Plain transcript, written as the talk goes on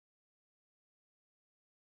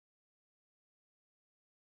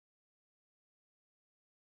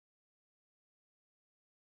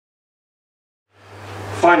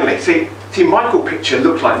Finally, see, Michael picture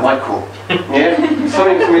looks like Michael. Yeah,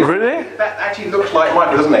 something really? That actually looks like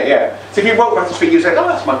Michael, doesn't it? Yeah. So if you walk past the street, you say, "Oh,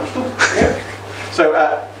 that's Michael Stump." Yeah. So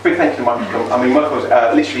big thank you to Michael Stump. I mean, Michael's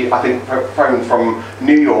literally, I think, phoned from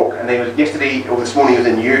New York, and he was yesterday or this morning he was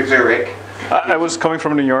in Zurich. I was coming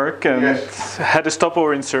from New York and yes. had a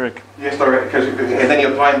stopover in Zurich. Yes, because and then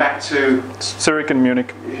you're flying back to Zurich and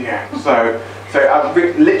Munich. Yeah. So I've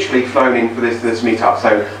literally flown in for this meetup.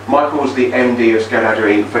 So Michael's the MD of Scaled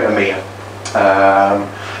Agile for EMEA,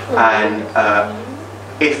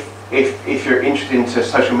 if you're interested into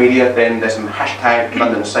social media, then there's some hashtag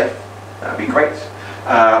London SAFe. That'd be great.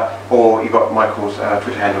 Or you've got Michael's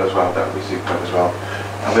Twitter handle as well. That would be super as well.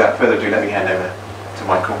 And without further ado, let me hand over to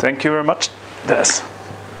Michael. Thank you very much, Des.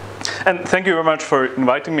 And thank you very much for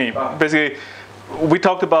inviting me. Basically, we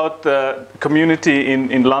talked about the community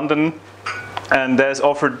in London, and Des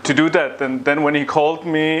offered to do that. And then when he called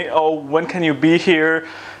me, "Oh, when can you be here?"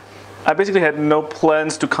 I basically had no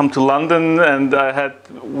plans to come to London, and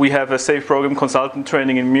we have a SAFe program consultant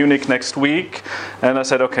training in Munich next week, and I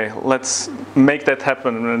said, okay, let's make that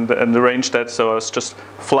happen and arrange that. So I was just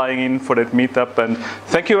flying in for that meetup, and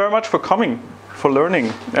thank you very much for coming, for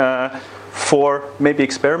learning, for maybe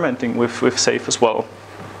experimenting with SAFe as well.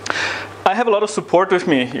 I have a lot of support with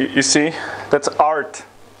me. You see, that's Art.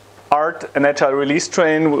 Art, an Agile release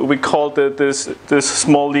train. We called it this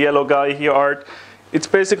small yellow guy here, Art. It's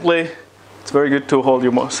basically, it's very good to hold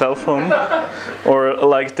your cell phone or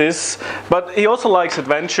like this, but he also likes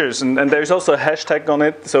adventures, and there's also a hashtag on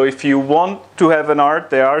it. So if you want to have an Art,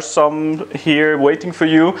 there are some here waiting for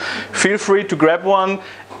you. Feel free to grab one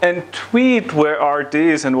and tweet where Art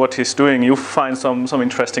is and what he's doing. You'll find some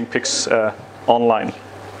interesting pics online.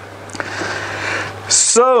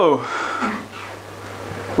 So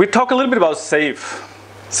we talk a little bit about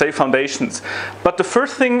SAFe foundations, but the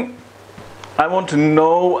first thing I want to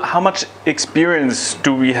know, how much experience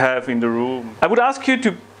do we have in the room? I would ask you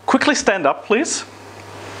to quickly stand up, please.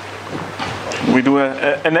 We do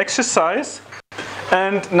an exercise.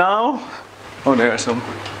 And now, oh, there are some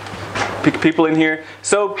big people in here.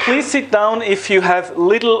 So please sit down if you have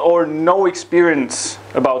little or no experience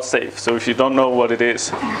about SAFe. So if you don't know what it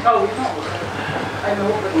is.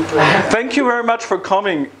 Thank you very much for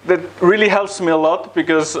coming. That really helps me a lot,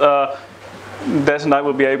 because Des and I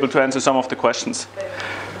will be able to answer some of the questions.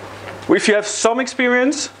 If you have some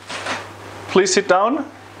experience, please sit down.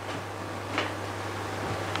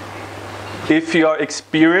 If you are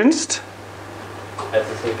experienced,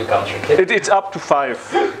 it's up to 5.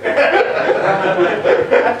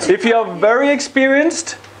 If you are very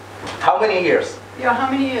experienced, how many years? Yeah,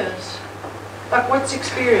 how many years? Like, what's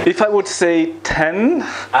experience? If I would say 10,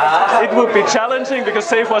 it would be challenging because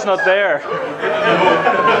SAFe was not there.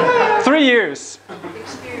 3 years.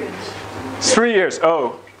 Experience. 3 years.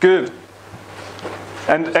 Oh, good.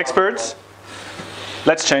 And experts?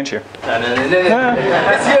 Let's change here.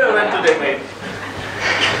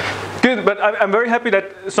 Good, but I'm very happy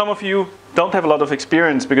that some of you don't have a lot of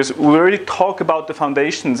experience, because we already talk about the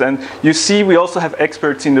foundations, and you see we also have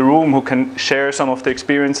experts in the room who can share some of the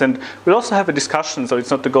experience, and we'll also have a discussion, so it's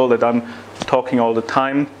not the goal that I'm talking all the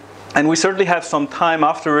time. And we certainly have some time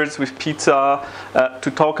afterwards with pizza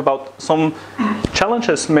to talk about some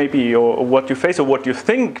challenges maybe, or what you face or what you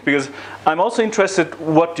think, because I'm also interested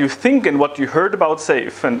what you think and what you heard about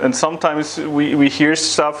SAFe. And sometimes we hear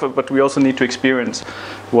stuff, but we also need to experience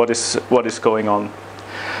what is going on.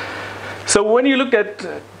 So when you look at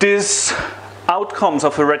these outcomes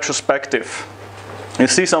of a retrospective, you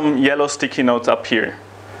see some yellow sticky notes up here.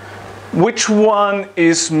 Which one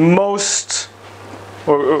is most,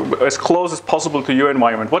 or as close as possible to your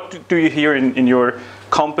environment? What do you hear in your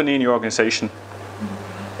company, in your organization?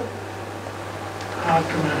 Hard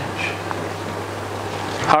to manage.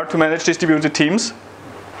 Hard to manage distributed teams?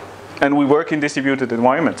 And we work in distributed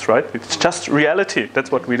environments, right? It's just reality.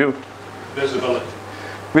 That's what we do. Visibility.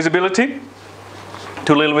 Visibility?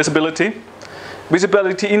 Too little visibility?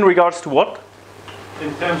 Visibility in regards to what?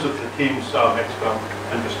 In terms of the team's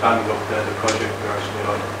understanding of the project we're actually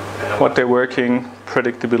on. What they're working,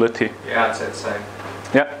 predictability. Yeah, I'd say the same.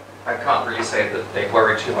 Yeah. I can't really say that they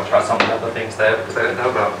worry too much about some of the other things there, because they don't know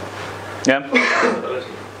about them.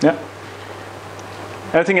 Yeah. Yeah.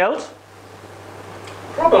 Anything else?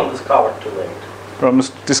 Problem discovered too late.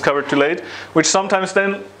 Problems discovered too late, which sometimes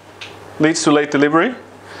then leads to late delivery.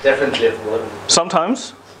 Definitely.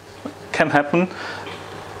 Sometimes. Can happen.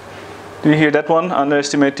 Do you hear that one?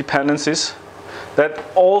 Underestimate dependencies. That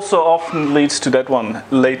also often leads to that one.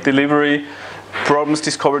 Late delivery, problems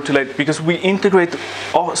discovered too late, because we integrate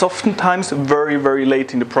oftentimes very, very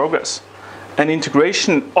late in the progress. and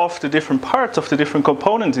integration of the different parts, of the different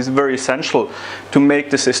components is very essential to make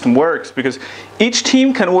the system work, because each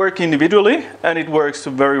team can work individually and it works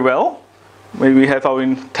very well. Maybe we have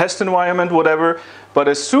our test environment, whatever, but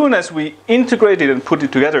as soon as we integrate it and put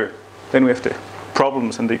it together, then we have the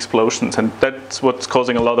problems and the explosions, and that's what's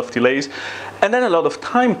causing a lot of delays and then a lot of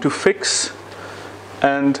time to fix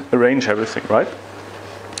and arrange everything, right?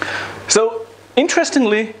 So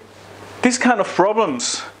interestingly, these kind of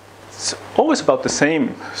problems, it's always about the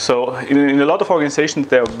same. So in a lot of organizations,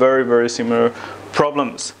 there are very, very similar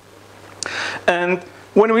problems. And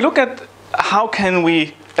when we look at how can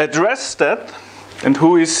we address that and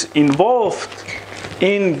who is involved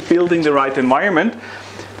in building the right environment,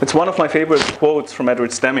 it's one of my favorite quotes from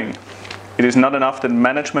Edward Deming. It is not enough that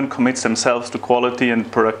management commits themselves to quality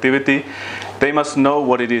and productivity. They must know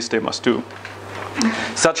what it is they must do.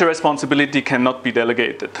 Such a responsibility cannot be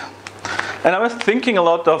delegated. And I was thinking a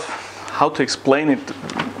lot of how to explain it.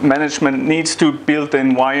 Management needs to build the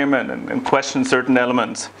environment and question certain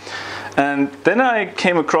elements. And then I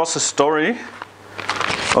came across a story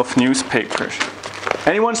of newspapers.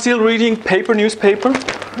 Anyone still reading paper newspaper?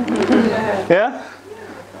 Yeah?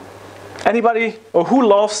 Anybody, or who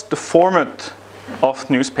loves the format of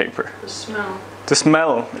newspaper? The smell. The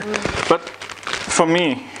smell. But for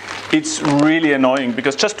me, it's really annoying,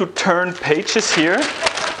 because just to turn pages here,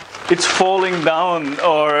 it's falling down,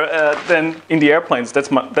 or then in the airplanes,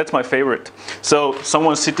 that's my favorite. So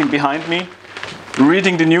someone sitting behind me,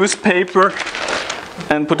 reading the newspaper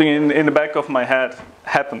and putting it in the back of my head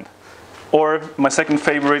happened. Or my second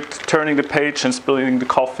favorite, turning the page and spilling the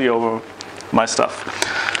coffee over my stuff.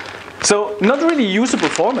 So not really usable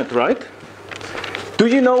format, right? Do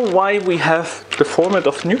you know why we have the format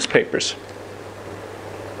of newspapers?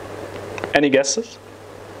 Any guesses?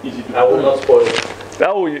 I will not spoil it.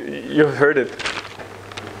 Oh, you heard it.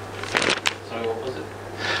 Sorry, what was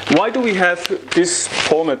it? Why do we have this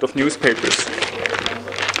format of newspapers?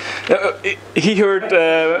 He heard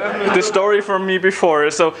the story from me before.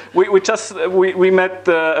 So we met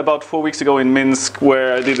about 4 weeks ago in Minsk,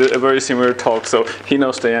 where I did a very similar talk. So he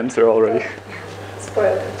knows the answer already.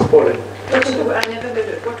 Spoil it. Spoil it. I never heard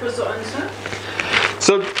it. What was the answer?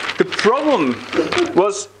 So the problem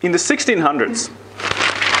was in the 1600s.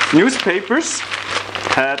 Newspapers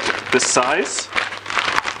had the size,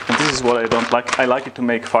 and this is what I don't like. I like it to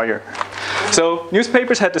make fire. So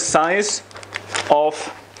newspapers had the size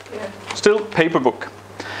of still paper book.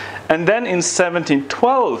 And then in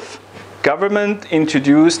 1712, government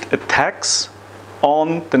introduced a tax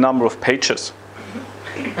on the number of pages.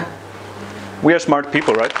 We are smart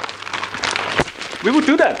people, right? We would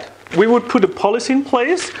do that. We would put a policy in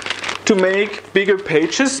place to make bigger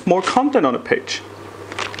pages, more content on a page.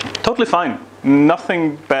 Totally fine.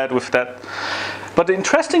 Nothing bad with that. But the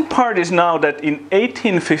interesting part is now that in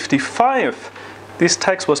 1855, this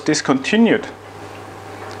tax was discontinued.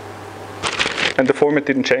 And the format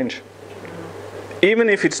didn't change. Even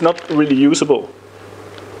if it's not really usable.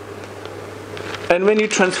 And when you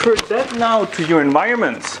transfer that now to your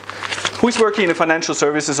environments, who's working in a financial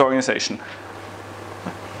services organization?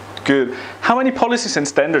 Good. How many policies and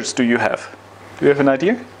standards do you have? Do you have an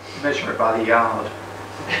idea? Measure it by the yard.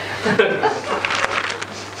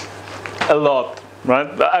 A lot,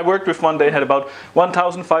 right? I worked with one, they had about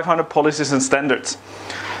 1,500 policies and standards.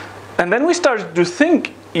 And then we started to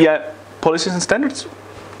think, yeah, policies and standards,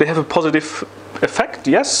 they have a positive effect,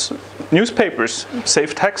 yes. Newspapers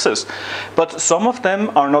save taxes, but some of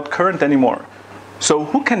them are not current anymore. So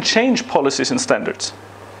who can change policies and standards?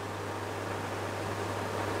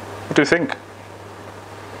 What do you think?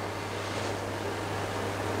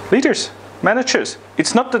 Leaders, managers.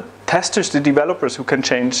 It's not the testers, the developers who can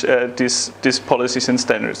change these policies and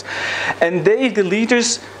standards. And they, the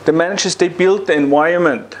leaders, the managers, they build the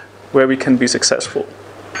environment where we can be successful.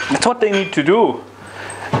 That's what they need to do.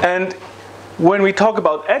 And when we talk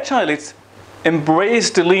about Agile, it's embrace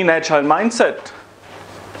the lean Agile mindset.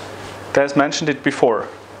 Des mentioned it before.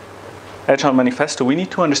 Agile Manifesto. We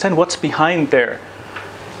need to understand what's behind there.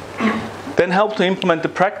 Then help to implement the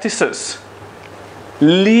practices.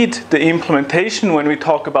 Lead the implementation. When we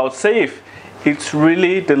talk about SAFe, it's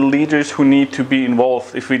really the leaders who need to be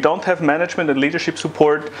involved. If we don't have management and leadership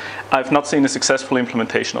support, I've not seen a successful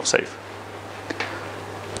implementation of SAFe.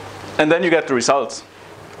 And then you get the results.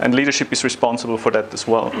 And leadership is responsible for that as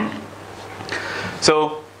well.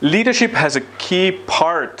 So leadership has a key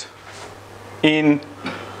part in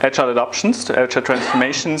Agile adoptions, Agile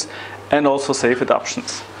transformations, and also SAFe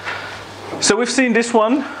adoptions. So we've seen this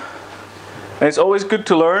one. And it's always good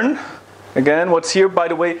to learn. Again, what's here, by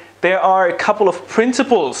the way, there are a couple of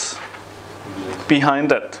principles behind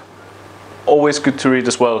that. always good to read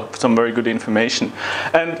as well, some very good information.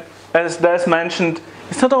 And as Des mentioned,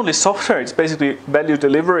 it's not only software, it's basically value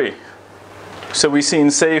delivery. So we see in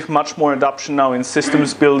SAFe much more adoption now in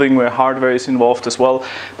systems building where hardware is involved as well,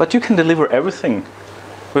 but you can deliver everything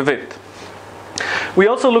with it. We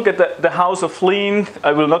also look at the house of lean.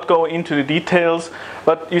 I will not go into the details,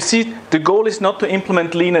 but you see the goal is not to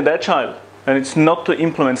implement lean and agile, and it's not to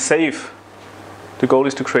implement SAFe. The goal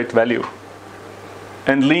is to create value.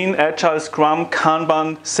 And lean, agile, Scrum,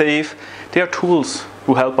 Kanban, SAFe, they are tools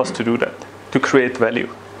who help us to do that, to create value.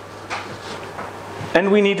 And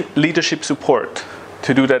we need leadership support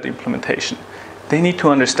to do that implementation. They need to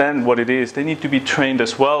understand what it is. They need to be trained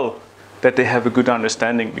as well, that they have a good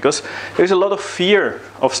understanding, because there's a lot of fear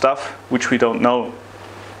of stuff which we don't know.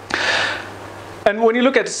 And when you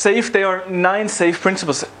look at SAFe, there are 9 SAFe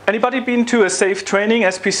principles. Anybody been to a SAFe training,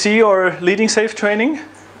 SPC, or leading SAFe training?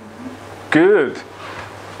 Good.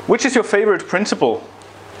 Which is your favorite principle?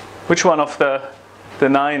 Which one of the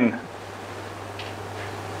 9?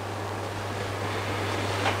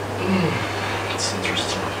 It's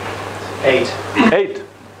interesting. 8. 8.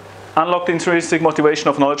 Unlock the intrinsic motivation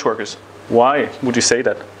of knowledge workers. Why would you say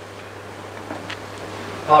that?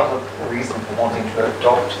 Part of the reason for wanting to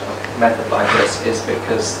adopt a method like this is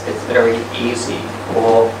because it's very easy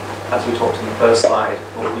for, as we talked in the first slide,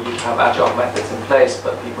 for you to have agile methods in place,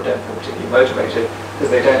 but people don't feel particularly motivated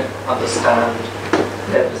because they don't understand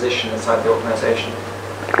their position inside the organization.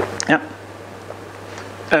 Yeah.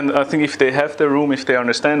 And I think if they have the room, if they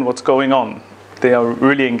understand what's going on, they are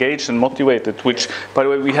really engaged and motivated, which, by the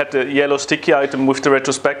way, we had the yellow sticky item with the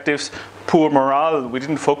retrospectives, poor morale. We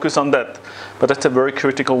didn't focus on that, but that's a very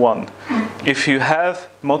critical one. If you have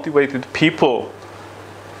motivated people,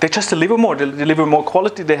 they just deliver more, they deliver more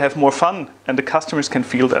quality, they have more fun, and the customers can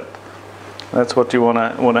feel that. That's what you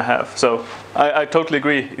want to have. So I totally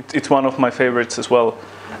agree. It's one of my favorites as well.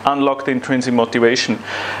 Unlock the intrinsic motivation.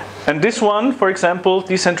 And this one, for example,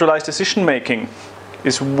 decentralized decision making,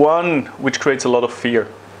 is one which creates a lot of fear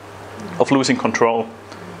of losing control.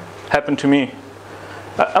 Happened to me.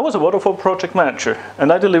 I was a waterfall project manager,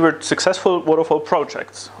 and I delivered successful waterfall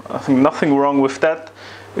projects. I think nothing wrong with that.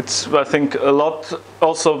 It's, I think, a lot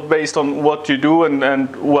also based on what you do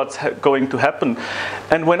and what's going to happen.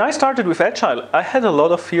 And when I started with Agile, I had a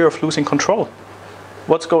lot of fear of losing control.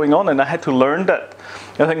 What's going on? And I had to learn that.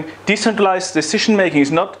 I think decentralized decision making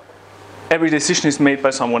is not every decision is made by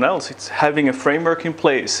someone else. It's having a framework in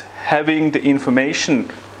place, having the information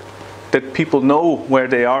that people know where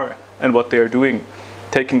they are and what they are doing,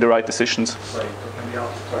 taking the right decisions. Sorry, can we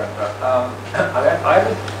ask I have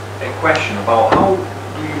a question about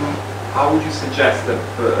how would you suggest that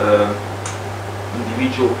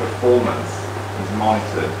individual performance is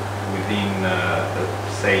monitored within the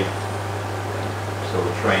SAFe sort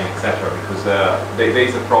of train, etc. Because there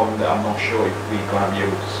is a problem that I'm not sure if we're going to be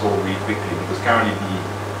able to solve really quickly, because currently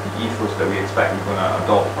the ethos that we expect we're going to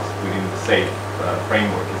adopt within the SAFe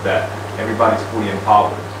framework is that everybody's fully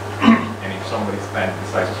empowered, and if somebody decides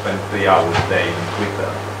to spend 3 hours a day on Twitter,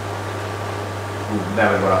 we're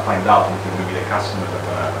never going to find out until maybe the customers are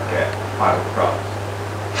going to get part of the product.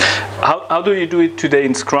 How do you do it today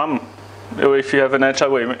in Scrum? Or if you have an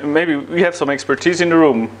agile way, maybe we have some expertise in the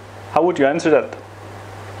room. How would you answer that?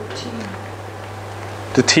 The team.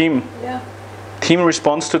 The team. Yeah. Team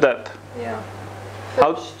responds to that. Yeah.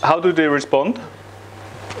 How do they respond?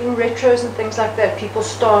 In retros and things like that, people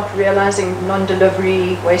start realizing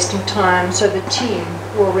non-delivery, wasting time, so the team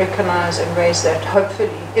will recognize and raise that, hopefully.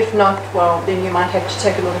 If not, well, then you might have to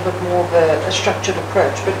take a little bit more of a structured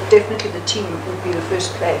approach, but definitely the team would be the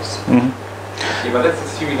first place. Mm-hmm. Yeah, but that's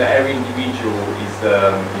assuming that every individual is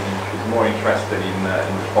more interested in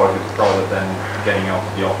the project rather than getting out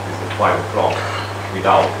of the office at 5 o'clock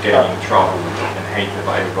without getting in trouble and hated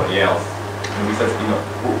by everybody else. And we said,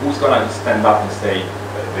 who's going to stand up and say,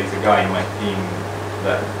 there's a guy in my team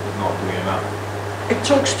that is not doing enough? It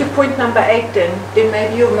talks to point number 8 then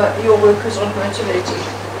maybe your workers aren't motivated.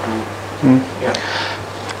 Yeah.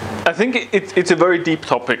 I think it's a very deep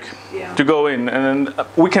topic to go in, and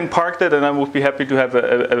we can park that, and I would be happy to have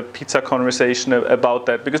a pizza conversation about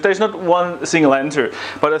that, because there's not one single answer,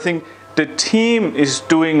 but I think the team is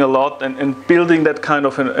doing a lot and building that kind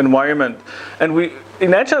of an environment. And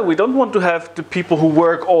in Agile, we don't want to have the people who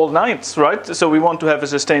work all nights, right? So we want to have a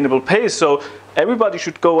sustainable pace. So everybody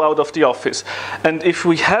should go out of the office. And if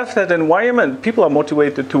we have that environment, people are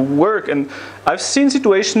motivated to work. And I've seen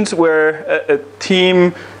situations where a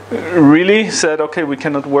team really said, okay, we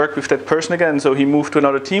cannot work with that person again. So he moved to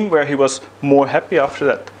another team where he was more happy after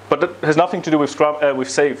that. But that has nothing to do with Scrum, with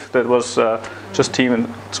SAFe. That was just team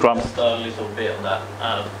and Scrum. Just a little bit on that.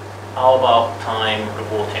 how about time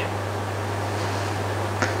reporting?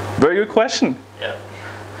 Very good question. Yeah.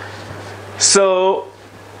 So,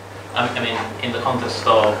 I mean, in the context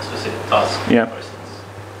of specific tasks, yeah. for instance,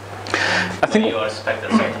 I think when you are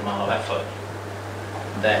expected a certain amount of effort,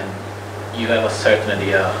 then you have a certain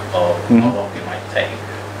idea of how long it might take.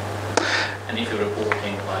 And if you're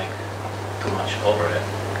reporting like too much over it,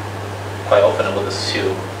 quite often I would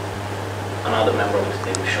assume another member of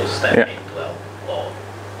the team should step in to help or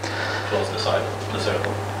close the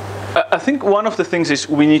circle. I think one of the things is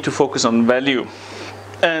we need to focus on value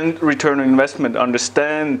and return on investment,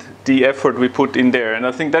 understand the effort we put in there. And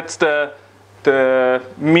I think that's the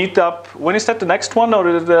meetup. When is that, the next one,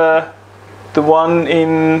 or the one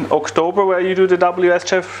in October where you do the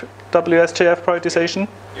WSJF prioritization?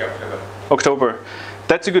 Yeah, October.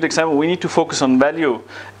 That's a good example. We need to focus on value.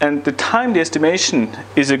 And the time, the estimation,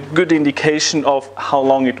 is a good indication of how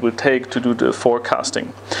long it will take to do the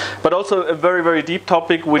forecasting. But also a very, very deep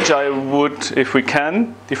topic, which I would, if we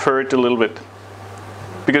can, defer it a little bit.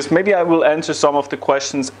 Because maybe I will answer some of the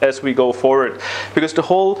questions as we go forward. Because the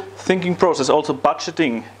whole thinking process, also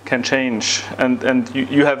budgeting, can change. And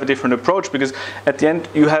you have a different approach. Because at the end,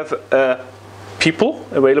 you have people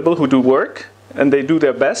available who do work. And they do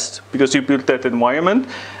their best because you build that environment.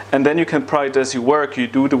 And then you can prioritize your work. You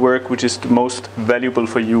do the work which is the most valuable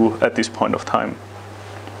for you at this point of time.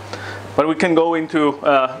 But we can go into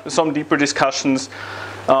some deeper discussions.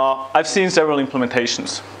 I've seen several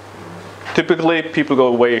implementations. Typically, people go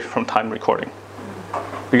away from time recording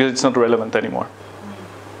because it's not relevant anymore.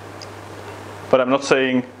 But I'm not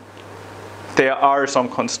saying there are some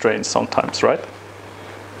constraints sometimes, right?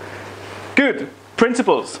 Good.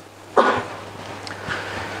 Principles.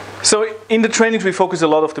 So in the trainings, we focus a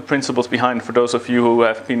lot of the principles behind for those of you who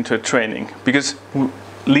have been to a training, because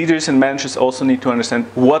leaders and managers also need to understand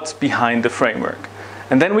what's behind the framework.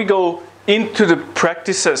 And then we go into the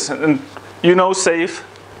practices, and you know SAFe.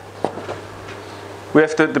 We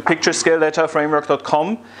have the picture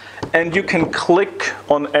scaledagileFramework.com, and you can click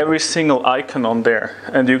on every single icon on there,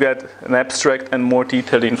 and you get an abstract and more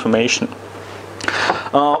detailed information.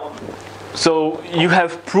 So you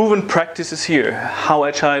have proven practices here, how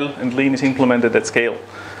Agile and Lean is implemented at scale.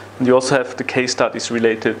 And you also have the case studies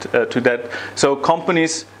related to that. So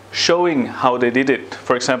companies showing how they did it.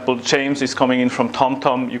 For example, James is coming in from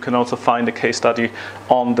TomTom. You can also find a case study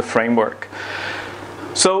on the framework.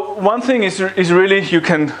 So one thing is really you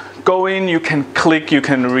can go in, you can click, you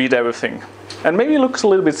can read everything. And maybe it looks a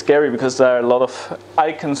little bit scary because there are a lot of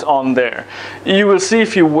icons on there. You will see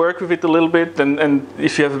if you work with it a little bit and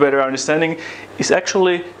if you have a better understanding, it's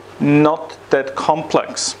actually not that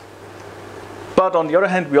complex. But on the other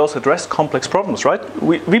hand, we also address complex problems, right?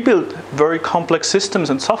 We build very complex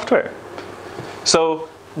systems and software. So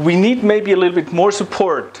we need maybe a little bit more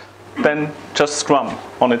support than just Scrum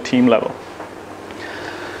on a team level.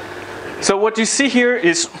 So what you see here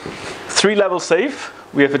is 3-level SAFe.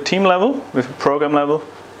 We have a team level, we have a program level,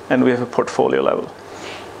 and we have a portfolio level.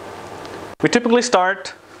 We typically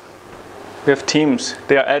start, we have teams.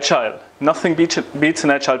 They are agile. Nothing beats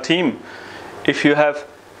an agile team. If you have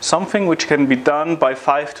something which can be done by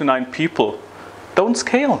 5 to 9 people, don't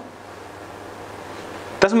scale.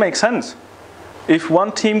 Doesn't make sense. If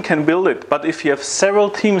one team can build it, but if you have several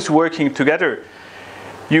teams working together,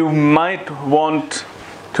 you might want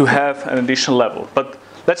to have an additional level. But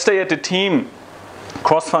let's stay at the team.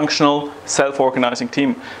 Cross-functional, self-organizing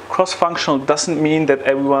team. Cross-functional doesn't mean that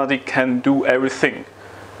everybody can do everything.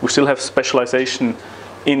 We still have specialization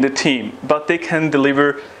in the team, but they can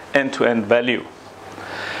deliver end-to-end value.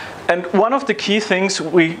 And one of the key things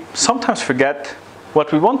we sometimes forget,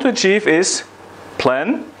 what we want to achieve is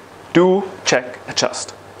plan, do, check,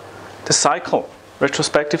 adjust. The cycle,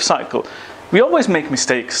 retrospective cycle. We always make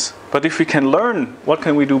mistakes, but if we can learn, what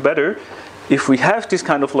can we do better? If we have this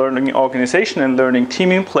kind of learning organization and learning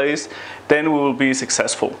team in place, then we will be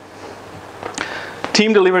successful.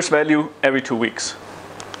 Team delivers value every 2 weeks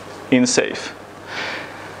in SAFe.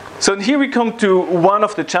 So here we come to one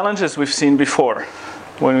of the challenges we've seen before.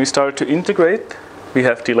 When we start to integrate, we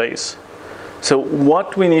have delays. So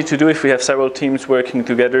what we need to do if we have several teams working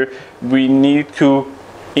together, we need to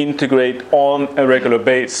integrate on a regular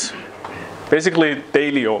basis. Basically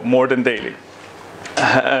daily or more than daily.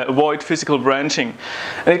 Avoid physical branching.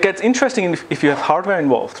 And it gets interesting if you have hardware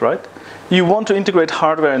involved, right? You want to integrate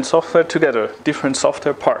hardware and software together, different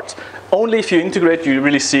software parts. Only if you integrate, you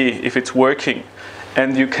really see if it's working.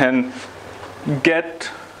 And you can get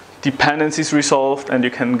dependencies resolved and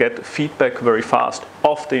you can get feedback very fast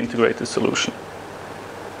of the integrated solution.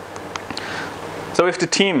 So if the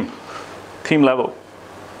team level,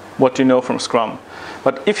 what you know from Scrum.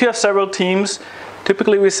 But if you have several teams,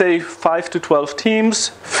 typically we say 5 to 12 teams,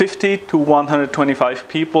 50 to 125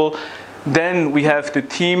 people. Then we have the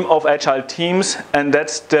team of agile teams, and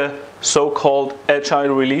that's the so-called agile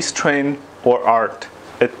release train, or ART,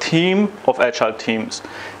 a team of agile teams.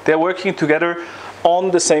 They're working together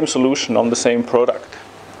on the same solution, on the same product,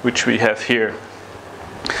 which we have here.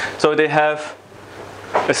 So they have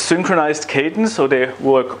a synchronized cadence, so they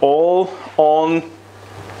work all on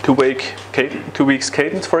 2 weeks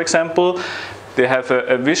cadence, for example. They have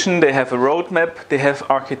a vision, they have a roadmap, they have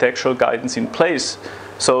architectural guidance in place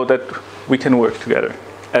so that we can work together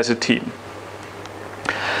as a team.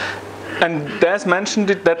 And Des mentioned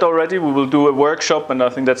that already. We will do a workshop, and I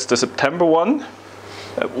think that's the September one,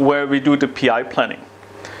 where we do the PI planning.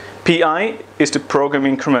 PI is the program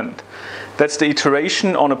increment. That's the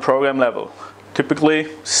iteration on a program level. Typically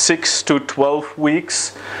 6 to 12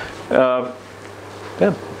 weeks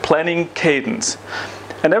planning cadence.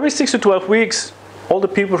 And every 6 to 12 weeks, all the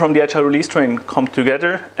people from the Agile Release Train come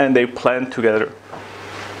together and they plan together.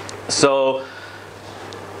 So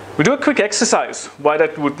we do a quick exercise, why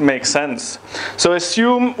that would make sense. So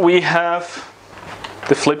assume we have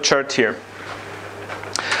the flip chart here.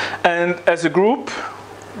 And as a group,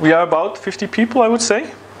 we are about 50 people, I would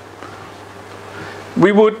say.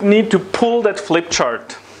 We would need to pull that flip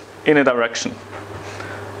chart in a direction.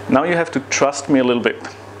 Now you have to trust me a little bit.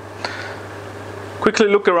 Quickly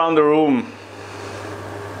look around the room.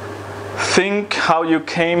 Think how you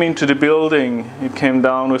came into the building. You came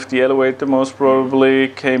down with the elevator, most probably,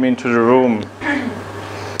 came into the room.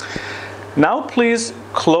 Now please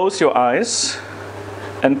close your eyes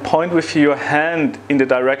and point with your hand in the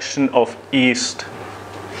direction of east.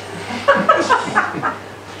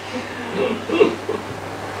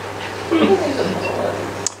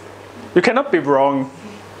 You cannot be wrong.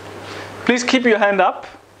 Please keep your hand up.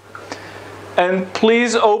 And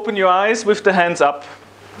please open your eyes with the hands up.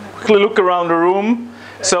 Quickly look around the room.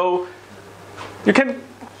 So you can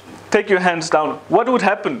take your hands down. What would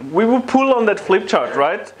happen? We would pull on that flip chart,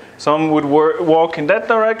 right? Some would walk in that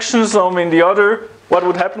direction, some in the other. What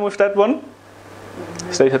would happen with that one?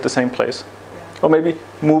 Stays at the same place. Or maybe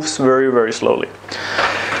moves very, very slowly.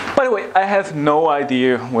 By the way, I have no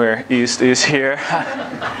idea where east is here.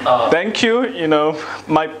 Thank you, you know,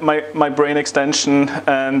 my brain extension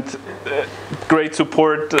and great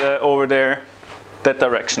support over there, that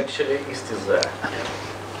direction. Actually, east is there.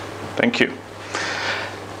 Thank you.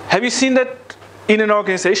 Have you seen that in an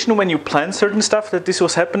organization when you plan certain stuff, that this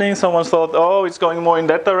was happening? Someone thought, oh, it's going more in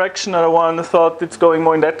that direction. Another one thought it's going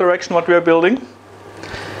more in that direction, what we are building.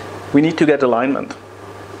 We need to get alignment.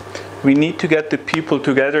 We need to get the people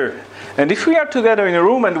together. And if we are together in a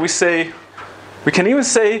room and we say, we can even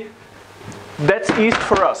say, that's east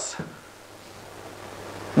for us.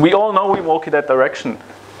 We all know we walk in that direction.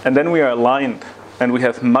 And then we are aligned. And we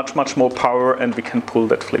have much, much more power and we can pull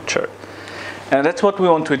that flip chart. And that's what we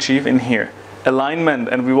want to achieve in here. Alignment.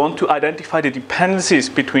 And we want to identify the dependencies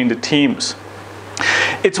between the teams.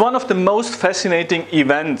 It's one of the most fascinating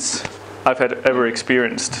events I've ever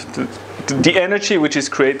experienced. The energy which is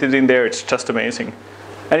created in there, it's just amazing.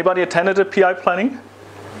 Anybody attended a PI planning?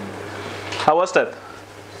 How was that?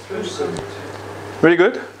 Really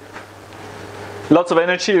good? Lots of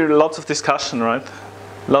energy, lots of discussion, right?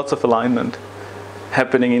 Lots of alignment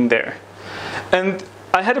happening in there. And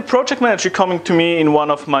I had a project manager coming to me in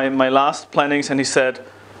one of my last plannings, and he said,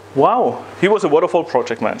 wow, he was a waterfall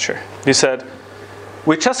project manager. He said,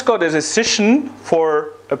 we just got a decision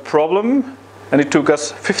for a problem, and it took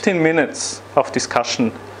us 15 minutes of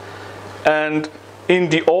discussion. And in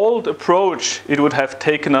the old approach, it would have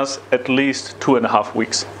taken us at least 2.5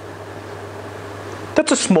 weeks.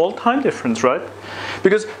 That's a small time difference, right?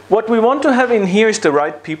 Because what we want to have in here is the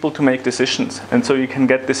right people to make decisions. And so you can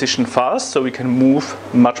get decision fast, so we can move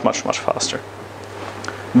much, much, much faster.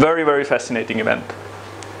 Very, very fascinating event.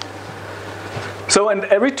 So, and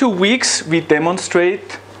every 2 weeks, we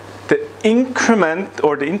demonstrate the increment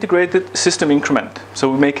or the integrated system increment. So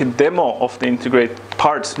we make a demo of the integrated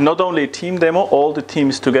parts. Not only a team demo, all the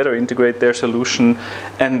teams together integrate their solution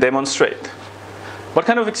and demonstrate. What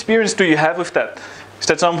kind of experience do you have with that? Is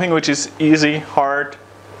that something which is easy, hard?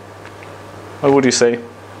 What would you say?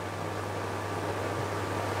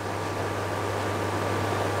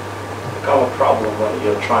 Become a problem when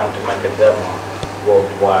you're trying to make a demo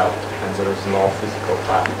worldwide and there is no physical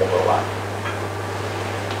time overlap.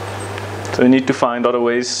 So you need to find other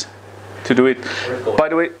ways to do it. By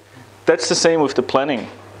the way, that's the same with the planning.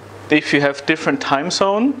 If you have different time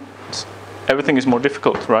zones, everything is more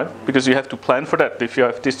difficult, right? Because you have to plan for that if you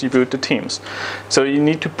have distributed teams. So you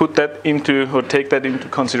need to put that into, or take that into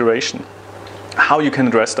consideration. How you can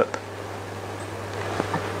address that.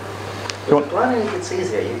 With planning, it's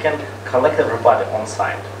easier. You can collect everybody on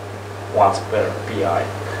site once per PI.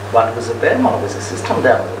 But with a demo, with a system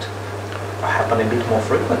demo, it happen a bit more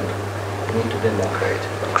frequent. You need to be more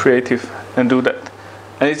creative. Creative and do that.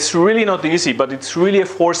 And it's really not easy, but it's really a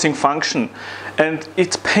forcing function. And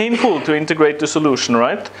it's painful to integrate the solution,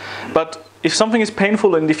 right? But if something is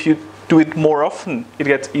painful and if you do it more often, it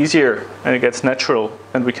gets easier and it gets natural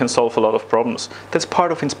and we can solve a lot of problems. That's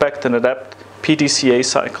part of Inspect and Adapt PDCA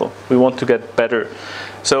cycle. We want to get better.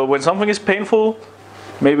 So when something is painful,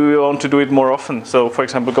 maybe we want to do it more often. So for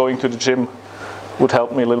example, going to the gym would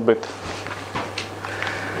help me a little bit.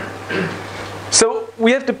 So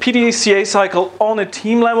we have the PDCA cycle on a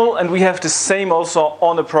team level, and we have the same also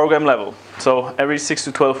on a program level. So every 6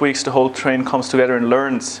 to 12 weeks, the whole train comes together and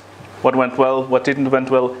learns what went well, what didn't went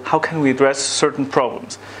well, how can we address certain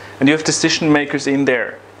problems. And you have decision makers in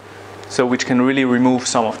there, so which can really remove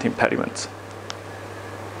some of the impediments.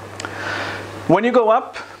 When you go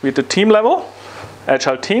up with the team level,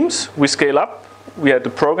 agile teams, we scale up. We have the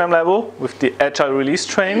program level with the agile release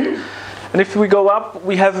train. And if we go up,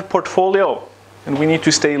 we have a portfolio. And we need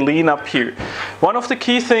to stay lean up here. One of the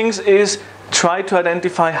key things is try to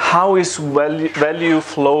identify how is value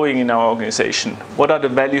flowing in our organization. What are the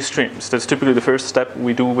value streams? That's typically the first step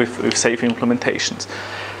we do with SAFe implementations.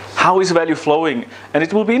 How is value flowing? And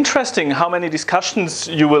it will be interesting how many discussions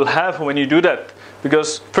you will have when you do that.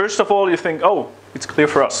 Because first of all, you think, oh, it's clear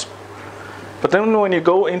for us. But then when you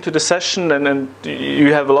go into the session and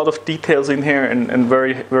you have a lot of details in here and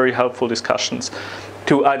very, very helpful discussions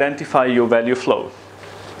to identify your value flow.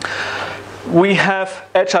 We have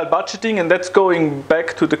agile budgeting, and that's going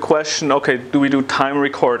back to the question, okay, do we do time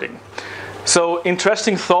recording? So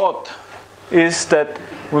interesting thought is that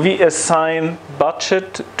we assign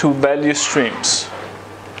budget to value streams.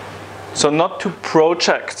 So not to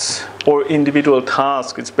projects or individual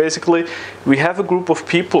tasks. It's basically, we have a group of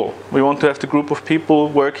people. We want to have the group of people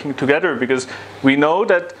working together because we know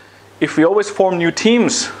that if we always form new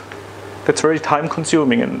teams, that's very time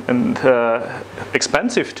consuming and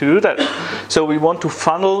expensive to do that. So we want to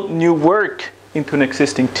funnel new work into an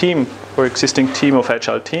existing team or existing team of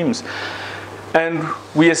agile teams. And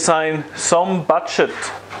we assign some budget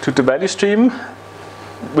to the value stream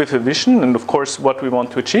with a vision and of course what we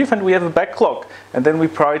want to achieve, and we have a backlog. And then we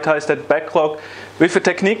prioritize that backlog with a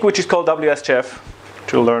technique which is called WSJF,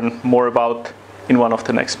 which you'll learn more about in one of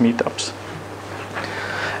the next meetups.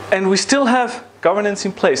 And we still have governance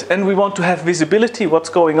in place, and we want to have visibility what's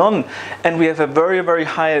going on, and we have a very, very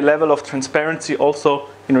high level of transparency also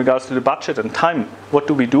in regards to the budget and time. What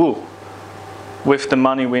do we do with the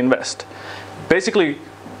money we invest? Basically,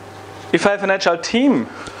 if I have an agile team,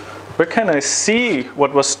 where can I see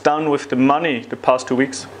what was done with the money the past 2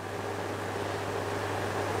 weeks?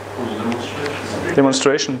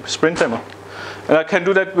 Demonstration, sprint demo. And I can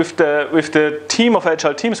do that with the team of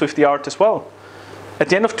agile teams, with the art as well. At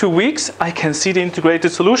the end of 2 weeks, I can see the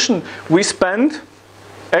integrated solution. We spend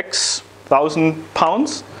X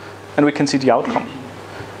 £1,000 and we can see the outcome.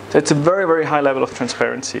 So it's a very, very high level of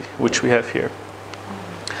transparency, which we have here.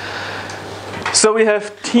 So we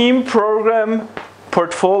have team, program,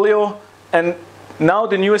 portfolio, and now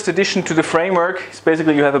the newest addition to the framework is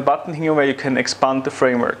basically you have a button here where you can expand the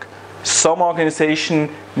framework. Some organizations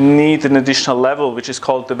need an additional level, which is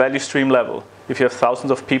called the value stream level. If you have thousands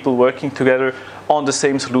of people working together on the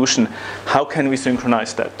same solution, how can we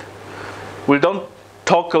synchronize that? We don't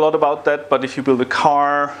talk a lot about that, but if you build a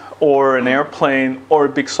car or an airplane or a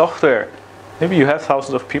big software, maybe you have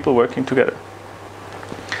thousands of people working together.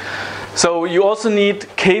 So you also need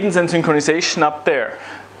cadence and synchronization up there.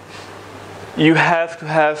 You have to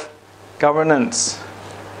have governance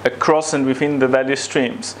across and within the value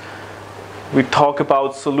streams. We talk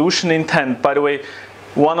about solution intent. By the way,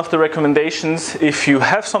 one of the recommendations, if you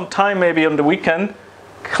have some time maybe on the weekend,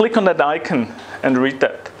 click on that icon and read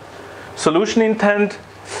that. Solution intent,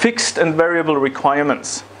 fixed and variable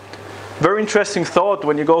requirements. Very interesting thought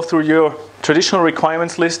when you go through your traditional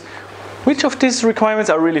requirements list. Which of these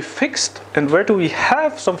requirements are really fixed and where do we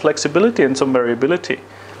have some flexibility and some variability?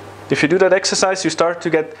 If you do that exercise, you start to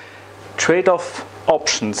get trade-off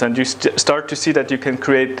options and you start to see that you can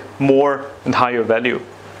create more and higher value.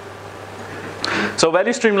 So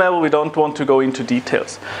value stream level, we don't want to go into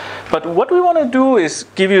details. But what we want to do is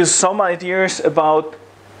give you some ideas about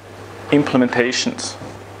implementations.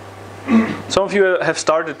 Some of you have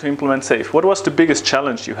started to implement SAFe. What was the biggest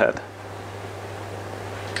challenge you had?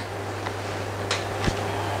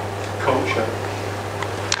 Culture.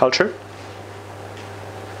 culture?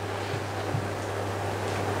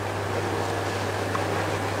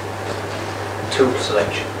 Tool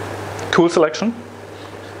selection. Tool selection?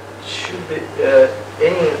 Should be,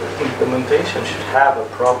 any implementation should have a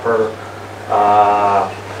proper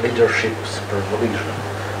leadership supervision.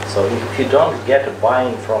 So if you don't get a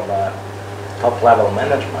buy-in from top level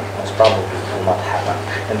management, most probably it will not happen.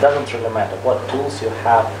 And it doesn't really matter what tools you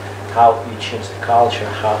have, how you change the culture,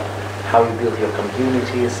 how you build your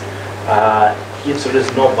communities. If there is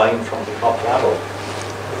no buy-in from the top level,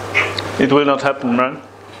 it will not happen, right?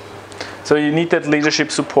 So you need that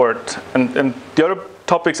leadership support, and the other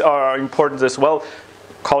topics are important as well.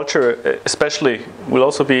 Culture, especially, will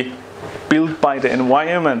also be built by the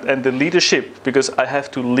environment and the leadership, because I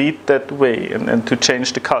have to lead that way and to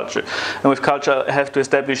change the culture. And with culture, I have to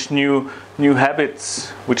establish new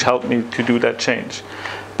habits which help me to do that change.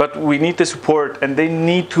 But we need the support, and they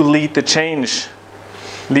need to lead the change.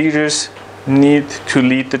 Leaders need to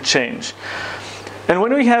lead the change. And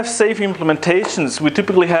when we have SAFe implementations, we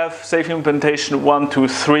typically have SAFe implementation 1, 2,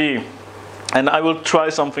 3. And I will try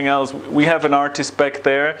something else. We have an artist back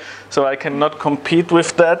there, so I cannot compete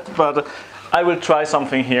with that, but I will try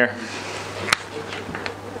something here.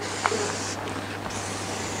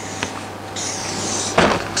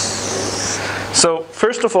 So,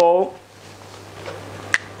 first of all,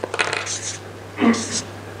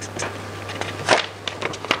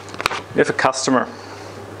 we have a customer.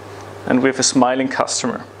 And we have a smiling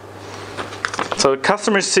customer. So the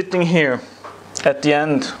customer is sitting here at the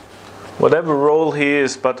end, whatever role he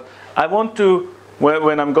is, but I want to,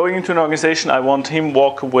 when I'm going into an organization, I want him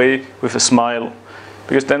walk away with a smile,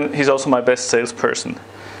 because then he's also my best salesperson.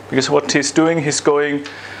 Because what he's doing, he's going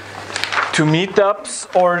to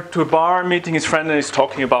meetups or to a bar, meeting his friend, and he's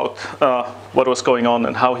talking about what was going on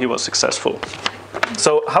and how he was successful.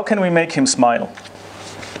 So how can we make him smile?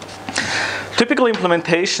 Typical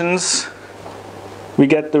implementations, we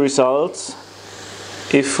get the results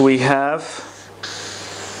if we have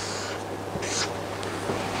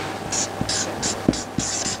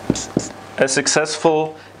a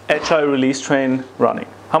successful agile release train running.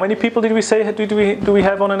 How many people did we say do we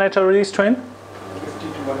have on an agile release train?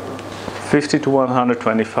 50 to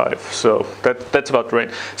 125. So that's about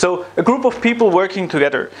right. So a group of people working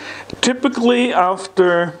together. Typically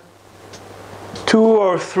after 2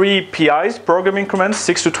 or 3 PIs, program increments,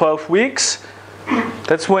 6 to 12 weeks,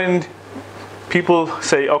 that's when people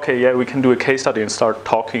say, okay, yeah, we can do a case study and start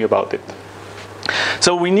talking about it.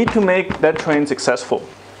 So we need to make that train successful.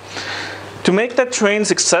 To make that train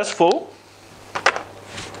successful,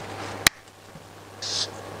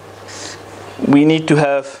 we need to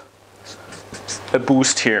have a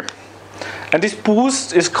boost here. And this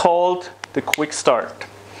boost is called the quick start.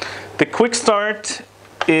 The quick start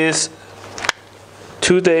is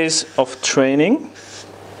 2 days of training,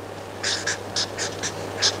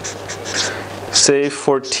 SAFe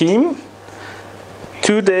for team,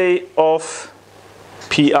 2 days of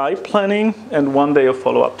PI planning, and 1 day of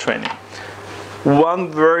follow-up training.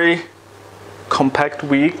 One very compact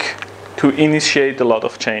week to initiate a lot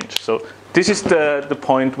of change. So this is the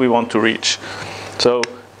point we want to reach. So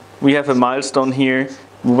we have a milestone here.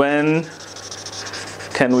 When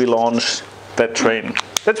can we launch that train?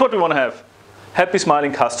 That's what we want to have. Happy,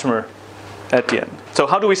 smiling customer at the end. So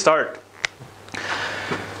how do we start?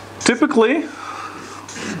 Typically,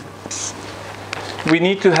 we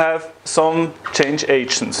need to have some change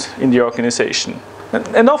agents in the organization.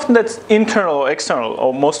 And often that's internal or external,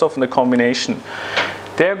 or most often a combination.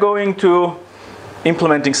 They're going to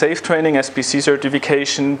implementing SAFe training, SPC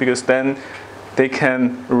certification, because then they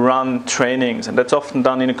can run trainings. And that's often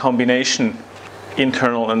done in a combination,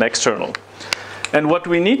 internal and external. And what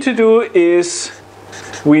we need to do is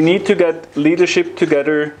we need to get leadership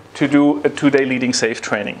together to do a 2-day leading SAFe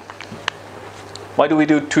training. Why do we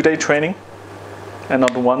do 2-day training and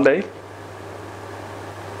not 1 day?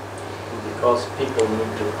 Because people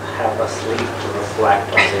need to have a sleep to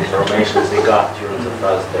reflect on the information they got during the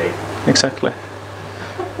first day. Exactly.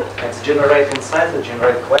 It's generate insights, they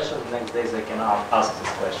generate questions, the next day they can ask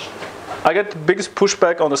this question. I get the biggest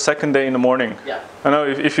pushback on the second day in the morning. Yeah. I know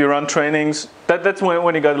if you run trainings, that's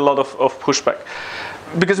when you get a lot of pushback.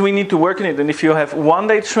 Because we need to work in it. And if you have 1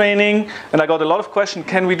 day training, and I got a lot of questions,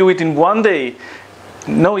 can we do it in 1 day?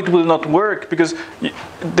 No, it will not work, because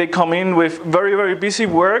they come in with very, very busy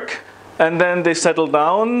work, and then they settle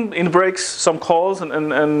down in breaks, some calls and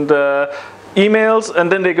emails,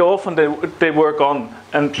 and then they go off and they work on.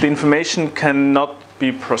 And the information cannot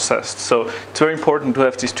be processed. So it's very important to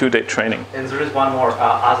have this 2-day training. And there is one more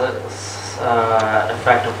other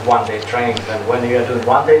effect of 1-day training. And when you are doing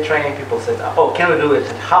 1-day training, people say, oh, can we do it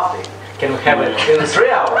in half day? Can we have it in 3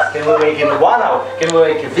 hours? Can we make it in 1 hour? Can we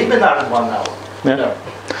make a webinar in 1 hour? Yeah. No.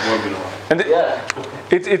 And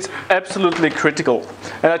it's absolutely critical.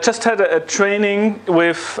 And I just had a training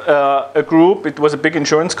with a group. It was a big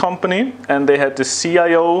insurance company, and they had the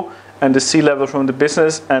CIO and the C-level from the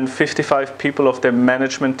business and 55 people of their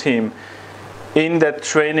management team in that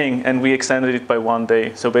training, and we extended it by 1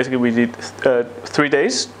 day. So basically we did 3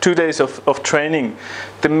 days, 2 days of training.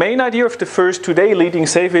 The main idea of the first 2 days leading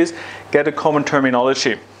SAFe is get a common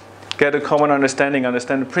terminology, get a common understanding,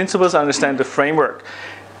 understand the principles, understand the framework.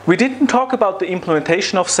 We didn't talk about the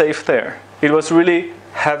implementation of SAFe there. It was really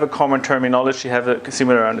have a common terminology, have a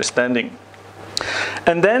similar understanding.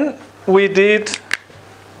 And then we did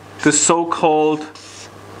the so-called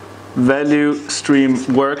value stream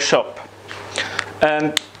workshop.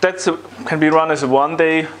 And that can be run as a 1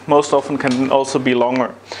 day, most often can also be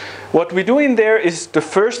longer. What we do in there is the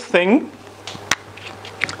first thing,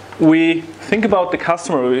 we think about the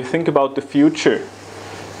customer, we think about the future.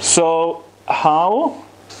 So how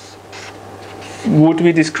would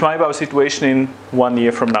we describe our situation in 1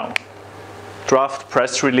 year from now? Draft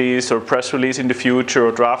press release or press release in the future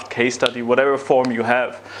or draft case study, whatever form you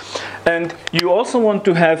have. And you also want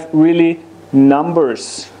to have really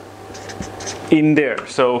numbers in there.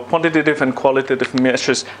 So quantitative and qualitative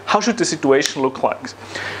measures. How should the situation look like?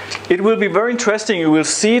 It will be very interesting. You will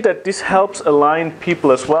see that this helps align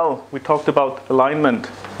people as well. We talked about alignment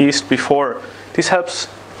east before. This helps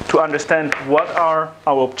to understand what are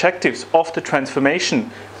our objectives of the transformation.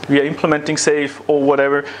 We are implementing SAFe or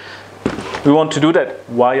whatever. We want to do that.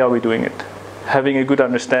 Why are we doing it? Having a good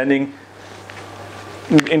understanding.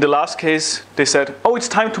 In the last case, they said, oh, it's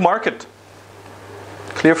time to market.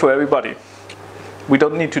 Clear for everybody. We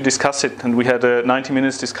don't need to discuss it. And we had a 90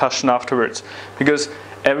 minutes discussion afterwards. Because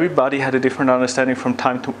everybody had a different understanding from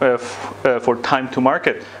for time to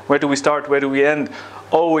market. Where do we start? Where do we end?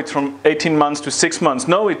 Oh, it's from 18 months to 6 months.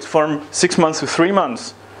 No, it's from 6 months to 3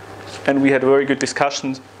 months. And we had very good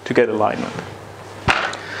discussions to get alignment.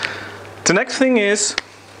 The next thing is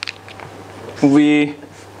we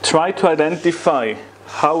try to identify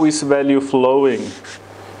how is value flowing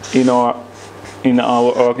in our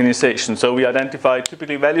organization. So we identify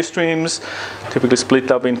typically value streams, typically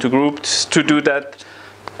split up into groups to do that.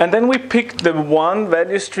 And then we pick the one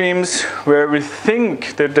value streams where we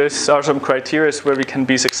think that there are some criteria where we can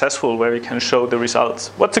be successful, where we can show the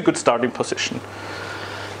results. What's a good starting position?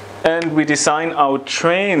 And we design our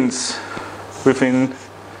trains within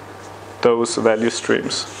those value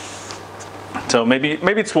streams. So maybe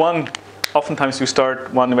it's one. Oftentimes you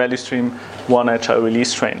start one value stream, one agile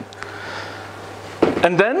release train.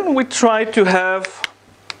 And then we try to have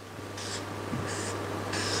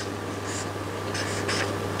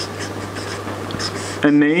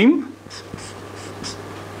a name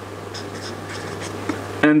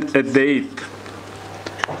and a date.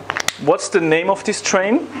 What's the name of this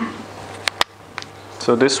train?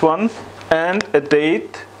 So this one. And a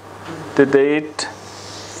date. The date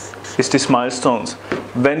is these milestones.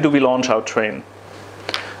 When do we launch our train?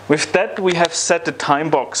 With that we have set a time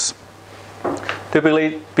box.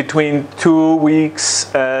 Typically between 2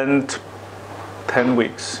 weeks and 10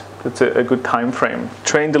 weeks. That's a good time frame.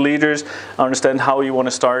 Train the leaders, understand how you want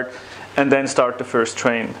to start, and then start the first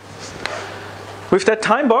train. With that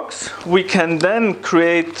time box, we can then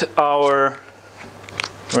create our,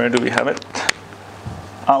 where do we have it?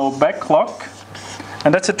 Our backlog.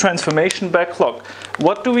 And that's a transformation backlog.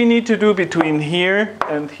 What do we need to do between here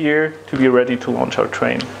and here to be ready to launch our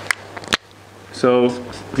train? So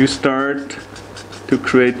you start to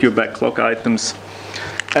create your backlog items.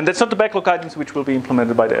 And that's not the backlog items which will be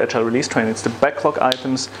implemented by the Agile Release Train. It's the backlog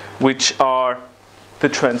items which are the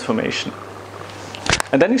transformation.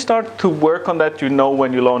 And then you start to work on that. You know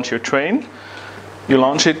when you launch your train, you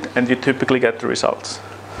launch it, and you typically get the results.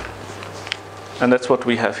 And that's what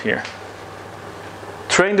we have here.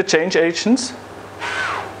 Train the change agents.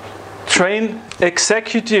 Train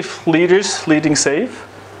executive leaders leading SAFe.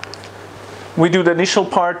 We do the initial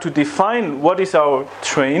part to define what is our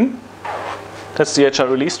train. That's the Agile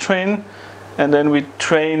Release Train. And then we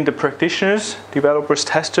train the practitioners, developers,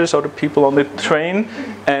 testers, other people on the train,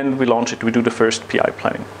 and we launch it. We do the first PI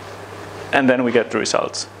planning. And then we get the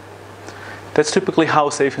results. That's typically how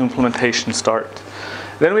SAFe implementations start.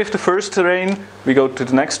 Then we have the first train, we go to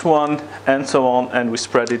the next one, and so on, and we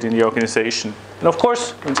spread it in the organization. And of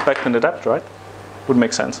course, inspect and adapt, right? Would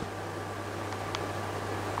make sense.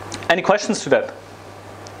 Any questions to that?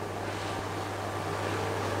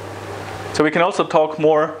 So we can also talk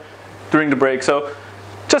more during the break. So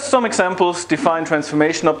just some examples: define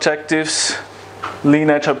transformation objectives, lean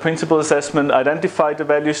agile principle assessment, identify the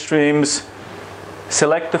value streams,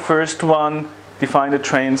 select the first one, define the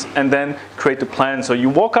trains, and then create a plan. So you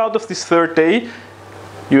walk out of this third day,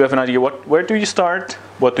 you have an idea where do you start,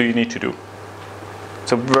 what do you need to do.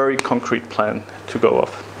 It's a very concrete plan to go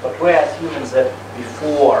off. But we as humans that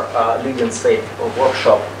before Lean and SAFe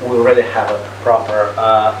workshop, we already have a proper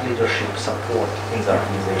leadership support in the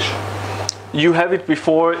organization. You have it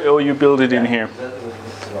before, or you build it in here.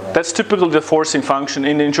 That's typically the forcing function.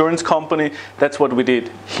 In the insurance company, that's what we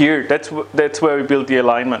did. Here, that's where we built the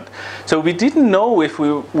alignment. So we didn't know if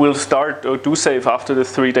we will start or do SAFe after the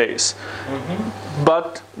 3 days.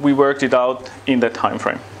 But we worked it out in that time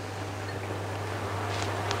frame.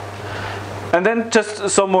 And then just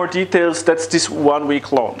some more details. That's this 1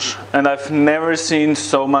 week launch. And I've never seen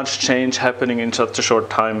so much change happening in such a short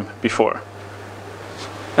time before.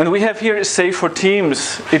 And we have here SAFe for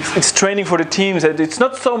teams. It's training for the teams, and it's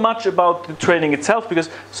not so much about the training itself, because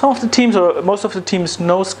some of the teams, or most of the teams,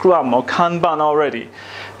 know Scrum or Kanban already.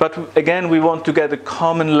 But again, we want to get a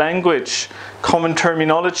common language, common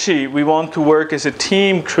terminology. We want to work as a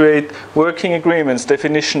team, create working agreements,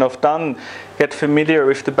 definition of done, get familiar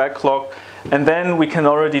with the backlog, and then we can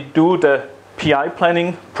already do the PI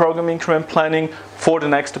planning, program increment planning, for the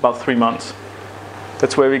next about 3 months.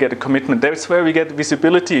 That's where we get a commitment. That's where we get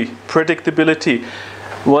visibility, predictability,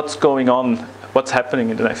 what's going on, what's happening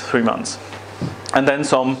in the next 3 months. And then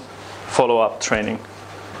some follow-up training.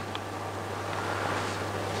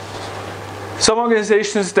 Some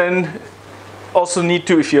organizations then also need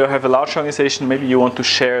to, if you have a large organization, maybe you want to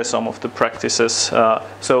share some of the practices.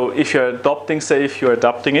 So if you're adopting SAFe, you're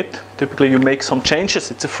adapting it. Typically you make some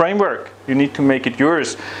changes. It's a framework. You need to make it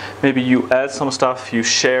yours. Maybe you add some stuff, you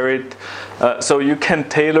share it. So you can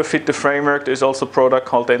tailor fit the framework. There's also a product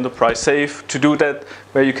called Enterprise SAFe to do that,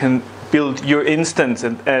 where you can build your instance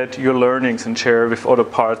and add your learnings and share with other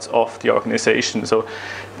parts of the organization. So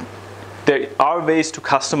there are ways to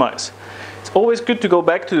customize. It's always good to go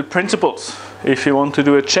back to the principles. If you want to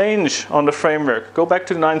do a change on the framework, go back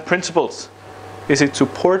to the 9 principles. Is it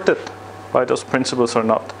supported by those principles or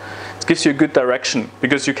not? It gives you a good direction,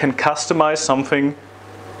 because you can customize something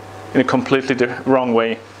in a completely wrong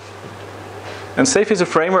way. And SAFe is a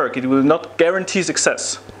framework. It will not guarantee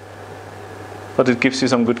success, but it gives you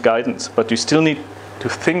some good guidance. But you still need to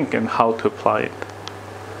think and how to apply it.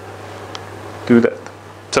 Do that.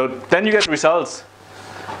 So then you get results.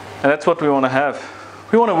 And that's what we want to have.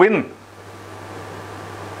 We want to win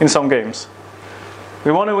in some games.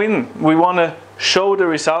 We want to win. We want to show the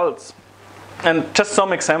results. And just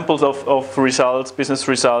some examples of results, business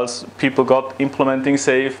results, people got implementing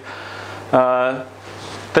SAFe.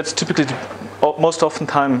 That's typically, most often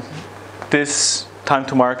time, this time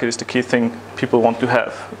to market is the key thing people want to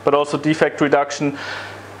have. But also defect reduction,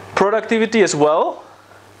 productivity as well.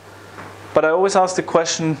 But I always ask the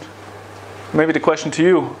question, maybe the question to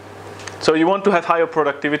you. So you want to have higher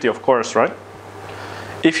productivity, of course, right?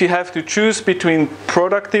 If you have to choose between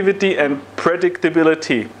productivity and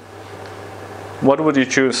predictability, what would you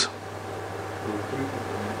choose?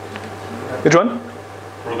 Which one?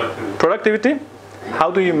 Productivity. Productivity?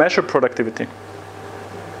 How do you measure productivity?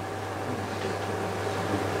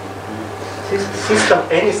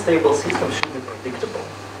 Any stable system should be predictable.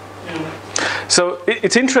 So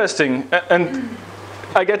it's interesting, and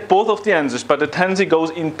I get both of the answers, but the tendency goes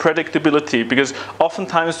in predictability, because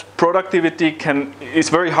oftentimes productivity is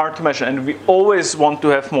very hard to measure, and we always want to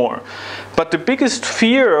have more. But the biggest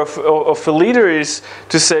fear of a leader is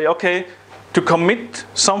to say, okay, to commit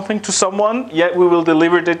something to someone, yeah, we will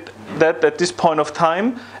deliver that at this point of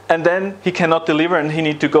time, and then he cannot deliver, and he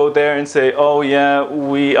need to go there and say, oh yeah,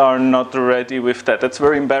 we are not ready with that. That's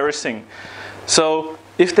very embarrassing. So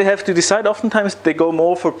if they have to decide, oftentimes they go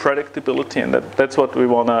more for predictability, and that's what we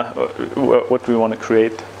wanna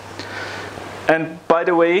create. And by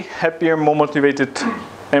the way, happier, more motivated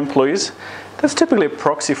employees, that's typically a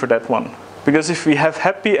proxy for that one. Because if we have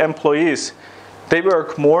happy employees, they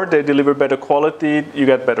work more, they deliver better quality, you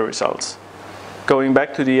get better results. Going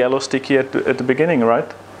back to the yellow sticky at the beginning,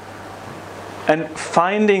 right? And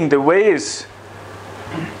finding the ways,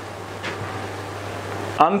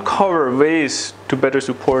 uncover ways to better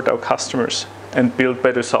support our customers and build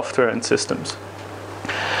better software and systems.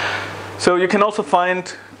 So you can also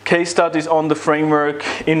find case studies on the framework.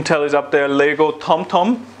 Intel is up there, Lego,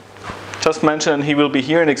 TomTom. Just mentioned, he will be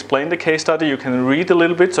here and explain the case study. You can read a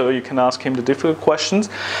little bit, so you can ask him the difficult questions.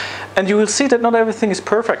 And you will see that not everything is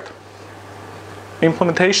perfect.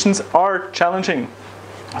 Implementations are challenging.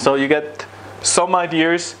 So you get some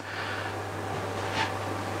ideas,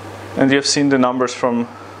 And you have seen the numbers from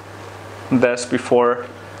this before.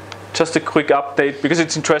 Just a quick update, because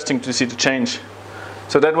it's interesting to see the change.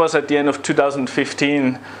 So that was at the end of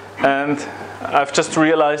 2015, and I've just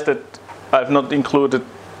realized that I've not included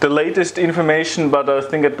the latest information, but I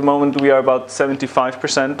think at the moment we are about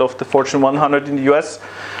 75% of the Fortune 100 in the US.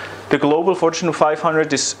 The global Fortune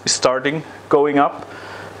 500 is starting going up.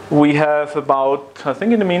 We have about, I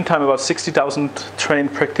think in the meantime, about 60,000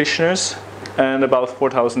 trained practitioners and about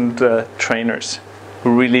 4,000 trainers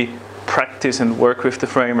who really practice and work with the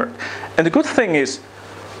framework. And the good thing is,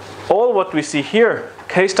 all what we see here,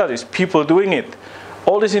 case studies, people doing it,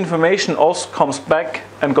 all this information also comes back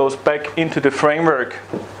and goes back into the framework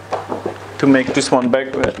to make this one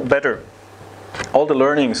better. All the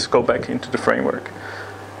learnings go back into the framework.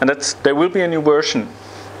 And there will be a new version.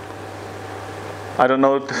 I don't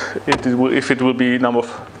know if it will be number,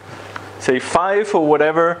 say, 5 or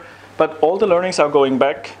whatever, but all the learnings are going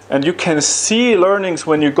back. And you can see learnings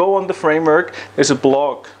when you go on the framework. There's a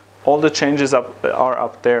blog. All the changes are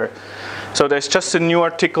up there. So there's just a new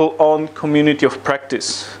article on community of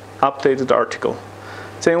practice, updated article.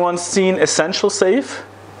 Has anyone seen Essential SAFe?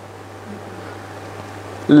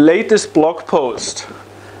 Latest blog post.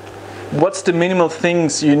 What's the minimal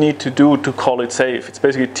things you need to do to call it SAFe? It's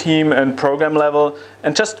basically team and program level,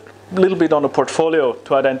 and just a little bit on the portfolio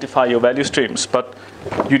to identify your value streams. But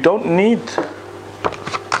you don't need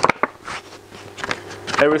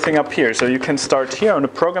everything up here. So you can start here on the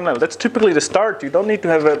program level. That's typically the start. You don't need to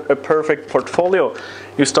have a perfect portfolio.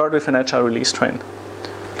 You start with an agile release train.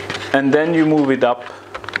 And then you move it up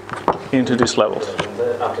into these levels.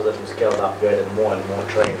 After that, you scale up, you added more and more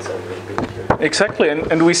trains. Exactly.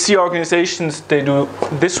 And we see organizations, they do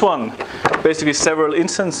this one, basically several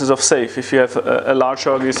instances of SAFe if you have a large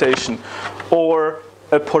organization, or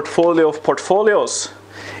a portfolio of portfolios.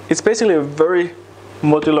 It's basically a very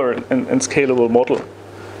modular and scalable model.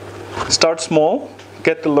 Start small,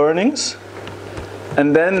 get the learnings,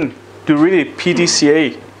 and then do really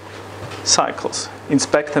PDCA cycles,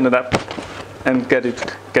 inspect and adapt, and get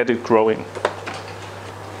it growing.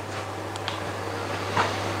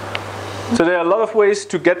 So there are a lot of ways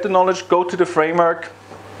to get the knowledge, go to the framework,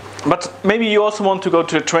 but maybe you also want to go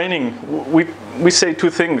to a training. We say 2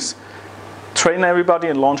 things: train everybody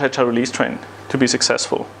and launch Agile Release Train to be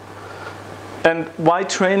successful. And why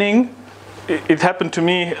training? It happened to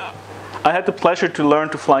me. I had the pleasure to learn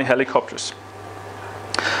to fly helicopters.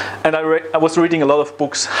 And I was reading a lot of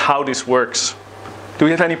books how this works. Do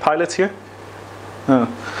we have any pilots here? No.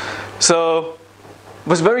 So it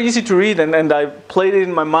was very easy to read, and I played it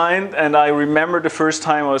in my mind, and I remember the first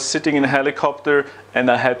time I was sitting in a helicopter and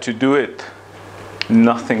I had to do it.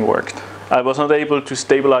 Nothing worked. I was not able to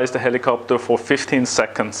stabilize the helicopter for 15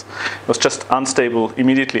 seconds. It was just unstable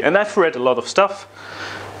immediately. And I've read a lot of stuff,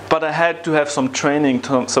 but I had to have some training,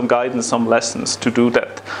 some guidance, some lessons to do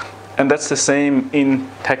that. And that's the same in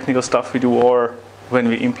technical stuff we do or when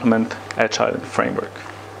we implement Agile framework.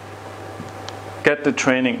 Get the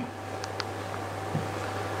training.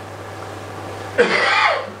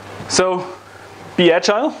 So be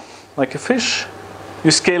agile, like a fish.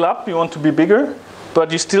 You scale up, you want to be bigger,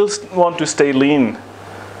 but you still want to stay lean.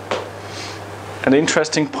 And the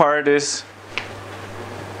interesting part is,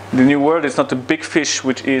 the new world is not the big fish,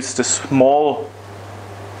 which is the small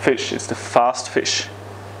fish. It's the fast fish,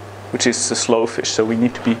 which is the slow fish. So we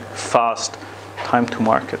need to be fast, time to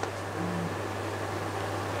market.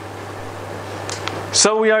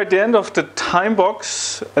 So we are at the end of the time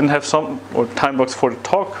box and have time box for the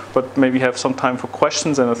talk, but maybe have some time for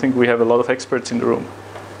questions, and I think we have a lot of experts in the room.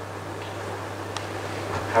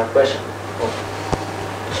 I have a question.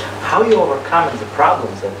 How you overcome the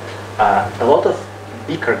problems that a lot of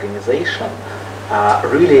big organizations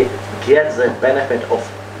really get the benefit of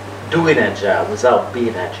doing agile without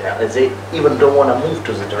being agile, and they even don't want to move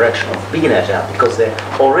to the direction of being agile because they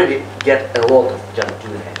already get a lot of just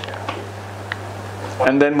doing agile.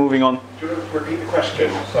 And then moving on. Do you want to repeat the question?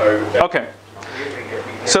 Okay.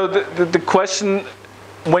 So the question,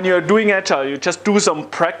 when you're doing agile, you just do some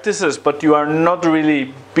practices, but you are not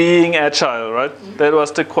really being agile, right? That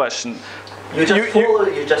was the question. You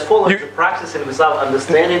just follow the practice and without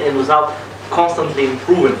understanding and without constantly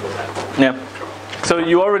improving for that. Yeah. So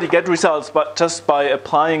you already get results, but just by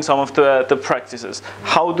applying some of the practices.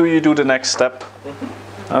 How do you do the next step?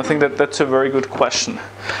 I think that's a very good question.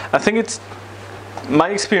 I think it's my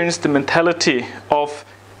experience, the mentality of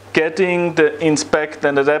getting the inspect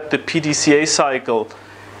and adapt, the PDCA cycle,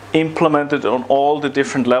 implemented on all the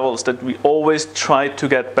different levels, that we always try to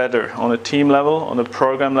get better on a team level, on a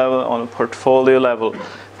program level, on a portfolio level,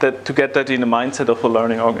 that to get that in the mindset of a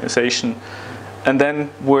learning organization. and then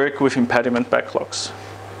work with impediment backlogs.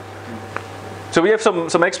 So we have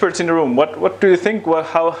some experts in the room. What do you think?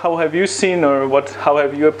 How have you seen, or how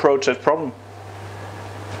have you approached that problem?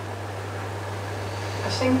 I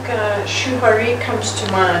think Shuhari comes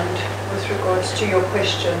to mind with regards to your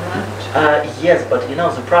question, right? Yes, but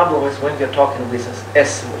the problem is when we're talking with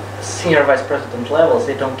senior vice president levels,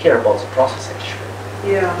 they don't care about the process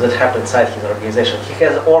actually. Yeah. That happens inside his organization. He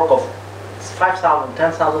has an org of 5,000,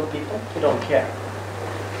 10,000 people. He don't care.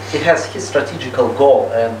 He has his strategical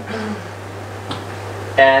goal,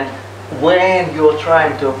 and when you're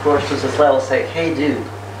trying to approach to this level, say, hey dude,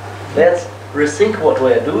 let's rethink what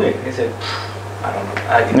we're doing. He said, I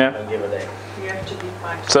don't know, I don't give a damn. You have to be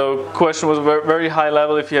flexible. So question was very high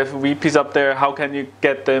level. If you have VPs up there, how can you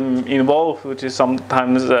get them involved, which is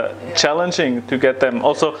sometimes challenging to get them.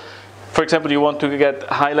 Also, for example, you want to get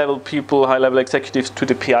high-level people, high-level executives to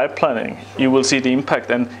the PI planning. You will see the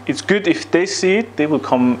impact, and it's good if they see it, they will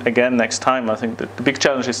come again next time. I think that the big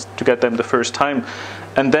challenge is to get them the first time,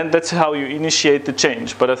 and then that's how you initiate the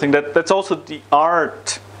change. But I think that's also the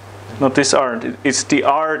art, not this art. It's the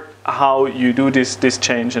art how you do this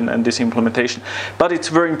change and this implementation. But it's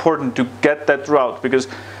very important to get that route, because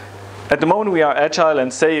at the moment we are agile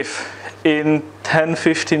and safe. In 10,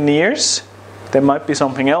 15 years, there might be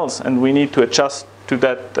something else, and we need to adjust to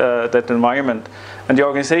that environment. And the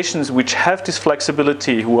organizations which have this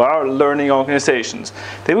flexibility, who are learning organizations,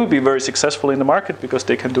 they will be very successful in the market because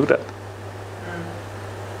they can do that.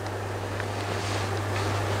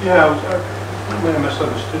 Yeah, I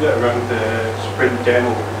misunderstood it around the sprint demo.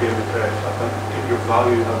 Being correct. I think your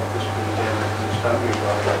value of the sprint demo, understand your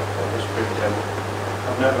value of the sprint demo.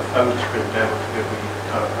 I've never found the sprint demo to give me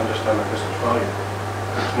understand the business value.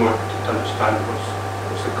 It's more to understand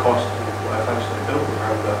what's the cost and what I've actually built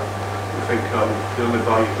around that. I think the only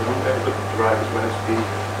value we don't get to derive is when it's been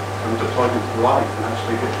deployed into life and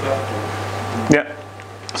actually gets that. Yeah.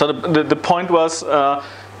 So the point was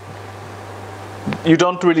you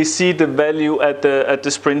don't really see the value at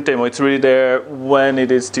the sprint demo. It's really there when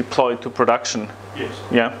it is deployed to production. Yes.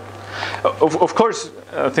 Yeah. Of course,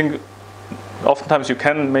 I think oftentimes you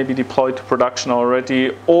can maybe deploy to production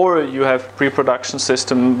already, or you have pre-production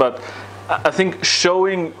system, but I think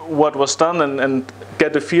showing what was done and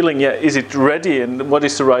get a feeling, yeah, is it ready, and what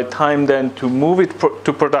is the right time then to move it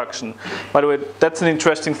to production. By the way, that's an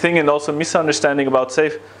interesting thing, and also misunderstanding about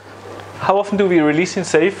SAFe. How often do we release in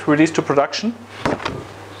SAFe, release to production?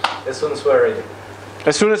 As soon as we're ready.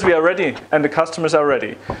 As soon as we are ready and the customers are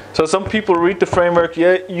ready. So some people read the framework,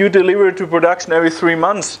 yeah, you deliver it to production every 3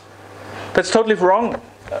 months. That's totally wrong.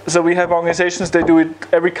 So we have organizations, they do it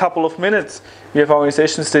every couple of minutes. We have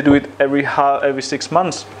organizations, they do it every 6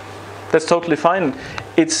 months. That's totally fine.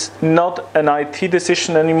 It's not an IT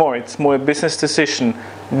decision anymore. It's more a business decision.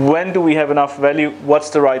 When do we have enough value? What's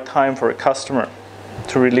the right time for a customer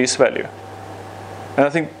to release value? And I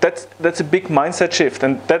think that's a big mindset shift,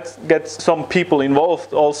 and that gets some people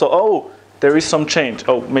involved also. Oh, there is some change.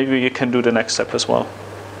 Oh, maybe you can do the next step as well.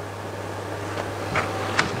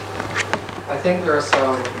 I think there are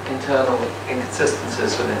some internal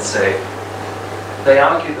inconsistencies within SAFe. They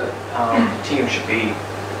argue that teams should be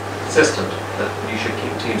consistent, that you should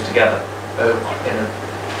keep teams together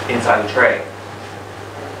inside a tray,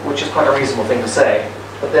 which is quite a reasonable thing to say.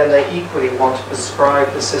 But then they equally want to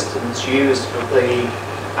prescribe the systems used for the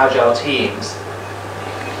agile teams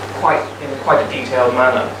in quite a detailed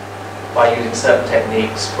manner by using certain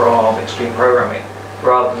techniques from extreme programming,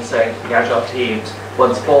 rather than saying the agile teams,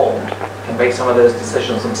 once formed, can make some of those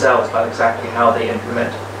decisions themselves about exactly how they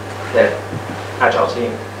implement their agile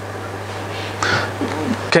team.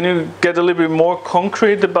 Can you get a little bit more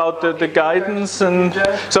concrete about the guidance? And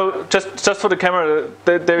so just for the camera,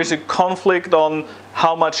 there is a conflict on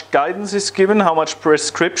how much guidance is given, how much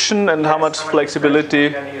prescription, and how much flexibility.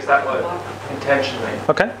 I'm going to use that word intentionally.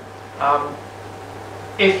 Okay.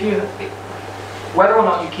 Whether or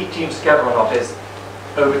not you keep teams together or not is,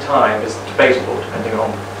 over time, is debatable, depending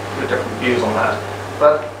on the different views on that.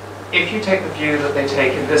 But if you take the view that they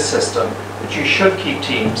take in this system, that you should keep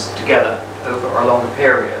teams together over a longer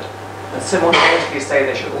period, and simultaneously say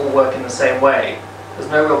they should all work in the same way, there's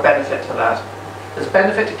no real benefit to that. There's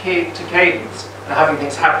benefit to cadence and having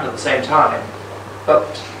things happen at the same time, but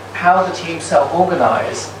how the teams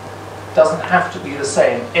self-organize doesn't have to be the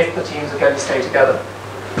same if the teams are going to stay together.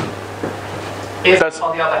 If,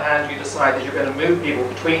 on the other hand, you decide that you're going to move people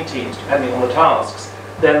between teams depending on the tasks,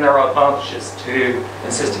 then there are advantages to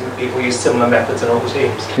insisting that people use similar methods in all the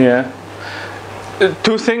teams. Yeah.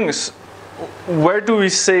 Two things. Where do we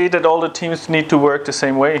say that all the teams need to work the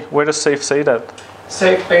same way? Where does SAFe say that?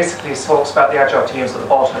 SAFe basically talks about the agile teams at the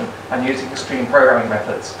bottom and using extreme programming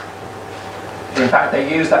methods. In fact,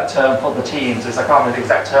 they use that term for the teams. I can't remember the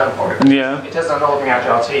exact term for it. But Yeah. it isn't an ordinary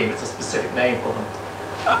agile team. It's a specific name for them.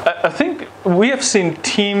 I think we have seen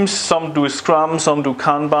teams, some do Scrum, some do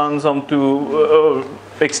Kanban, some do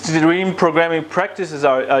extreme programming practices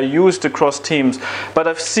are used across teams. But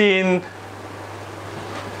I've seen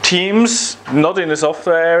teams, not in the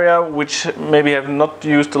software area, which maybe have not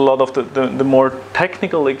used a lot of the more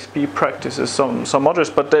technical XP practices, some others,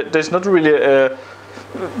 but there's not really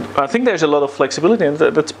I think there's a lot of flexibility, and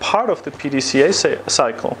that's part of the PDCA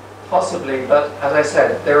cycle. Possibly, but as I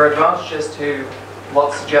said, there are advantages to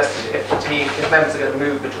what's suggested if members are going to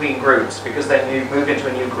move between groups, because then you move into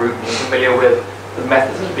a new group and you're familiar with the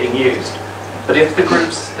methods that are being used. But if the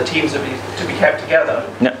teams are to be kept together,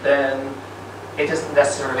 yeah, then it isn't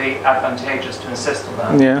necessarily advantageous to insist on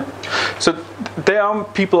that. Yeah. So there are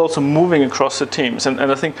people also moving across the teams, and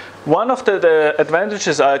I think one of the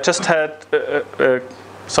advantages, I just had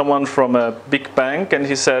someone from a big bank, and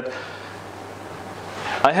he said,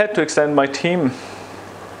 I had to extend my team,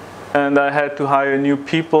 and I had to hire new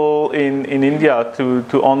people in India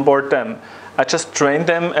to onboard them. I just trained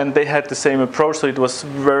them, and they had the same approach, so it was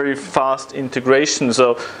very fast integration.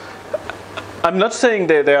 So I'm not saying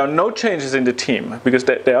that there are no changes in the team, because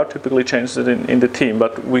there are typically changes in the team,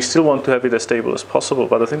 but we still want to have it as stable as possible.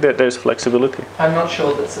 But I think that there's flexibility. I'm not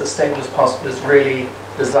sure that as stable as possible is really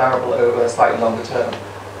desirable over a slightly longer term.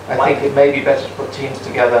 I think it may be better to put teams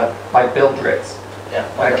together by build drits,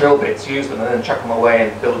 like drill bits, use them and then chuck them away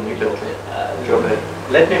and build a new drill bit.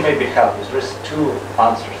 Let me maybe help you. There's two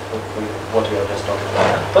answers for what we are just talking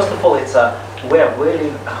about. First of all, it's we are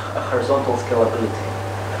valuing horizontal scalability.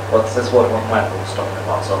 That's what Michael was talking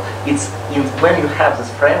about. So when you have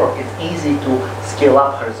this framework, it's easy to scale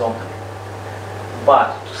up horizontally.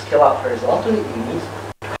 But to scale up horizontally, you need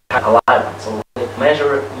to have alignment. So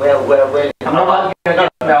measure where. I'm not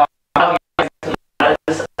I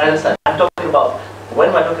understand. I'm talking about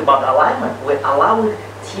when we're talking about alignment, we're allowing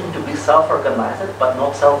team to be self-organized but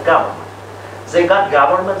not self-government. They got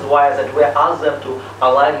governments via that we ask them to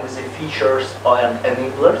align with the features and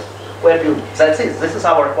enablers. That's it. This is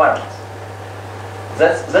our requirements.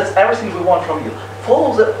 That's everything we want from you.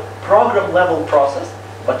 Follow the program level process,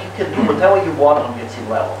 but you can do whatever you want on your team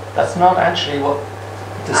level. That's not actually what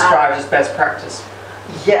described as best practice.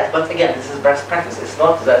 Yes, but again, this is best practice. It's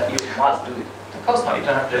not that you must do it. Of course not. You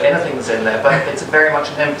don't have to do anything that's in there, but it's very much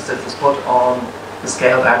an emphasis that's put on the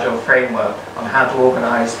Scaled Agile Framework on how to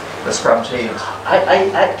organize the Scrum teams.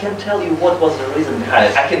 I can tell you what was the reason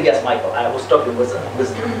behind it. I can guess, Michael. I was talking with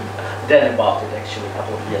Dan about it actually a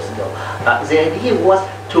couple of years ago. The idea was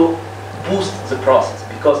to boost the process,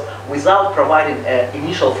 because without providing an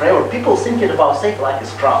initial framework, people thinking about SAFe like a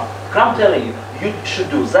Scrum. Scrum telling you, you should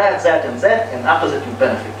do that, that, and that, and after that you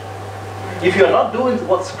benefit. If you're not doing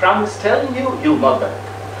what Scrum is telling you, you'll not benefit.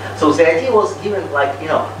 So the idea was given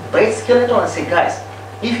base skeleton and say, guys,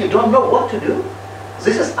 if you don't know what to do,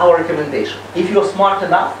 this is our recommendation. If you're smart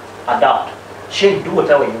enough, adopt. Change, do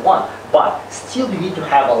whatever you want, but still you need to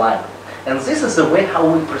have alignment. And this is the way how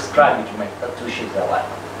we prescribe you to achieve the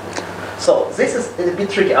alignment. So this is a bit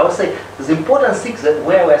tricky. I would say the important thing that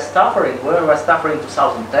where we're suffering in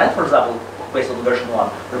 2010, for example, based on the version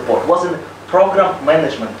 1 report, was in program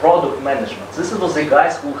management, product management. This was the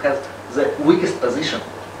guys who had the weakest position,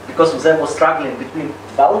 because they were struggling between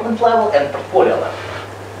development level and portfolio level.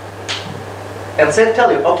 And they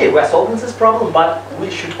tell you, okay, we're solving this problem, but we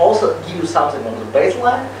should also give you something on the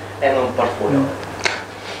baseline and on portfolio level.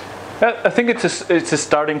 I think it's a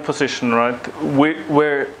starting position, right?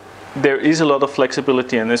 Where there is a lot of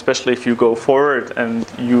flexibility, and especially if you go forward and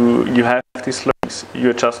you have these learnings, you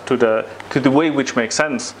adjust to the way which makes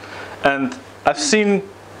sense. And I've seen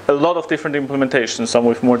a lot of different implementations, some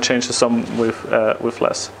with more changes, some with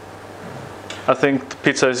less. I think the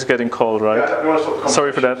pizza is getting cold, right? Yeah, I want to stop the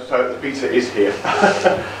Sorry for that. So the pizza is here,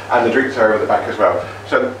 and the drinks are over at the back as well.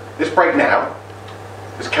 So let's break now.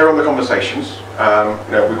 Let's carry on the conversations.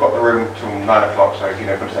 We've got the room till 9 o'clock, so if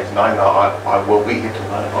you're going to stay to 9, I will be here till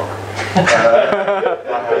 9 o'clock. I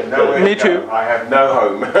have nowhere Me to go. too. I have no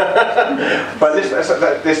home. But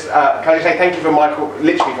can I say thank you for Michael,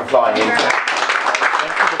 literally for flying in.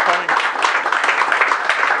 Thank you for coming.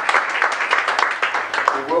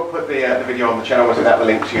 We will put the video on the channel, we'll send out the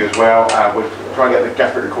link to you as well. We'll try and get the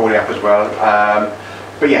Gafford recording up as well.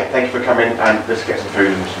 But yeah, thank you for coming, and let's get some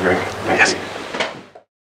food and some drink. Thank you.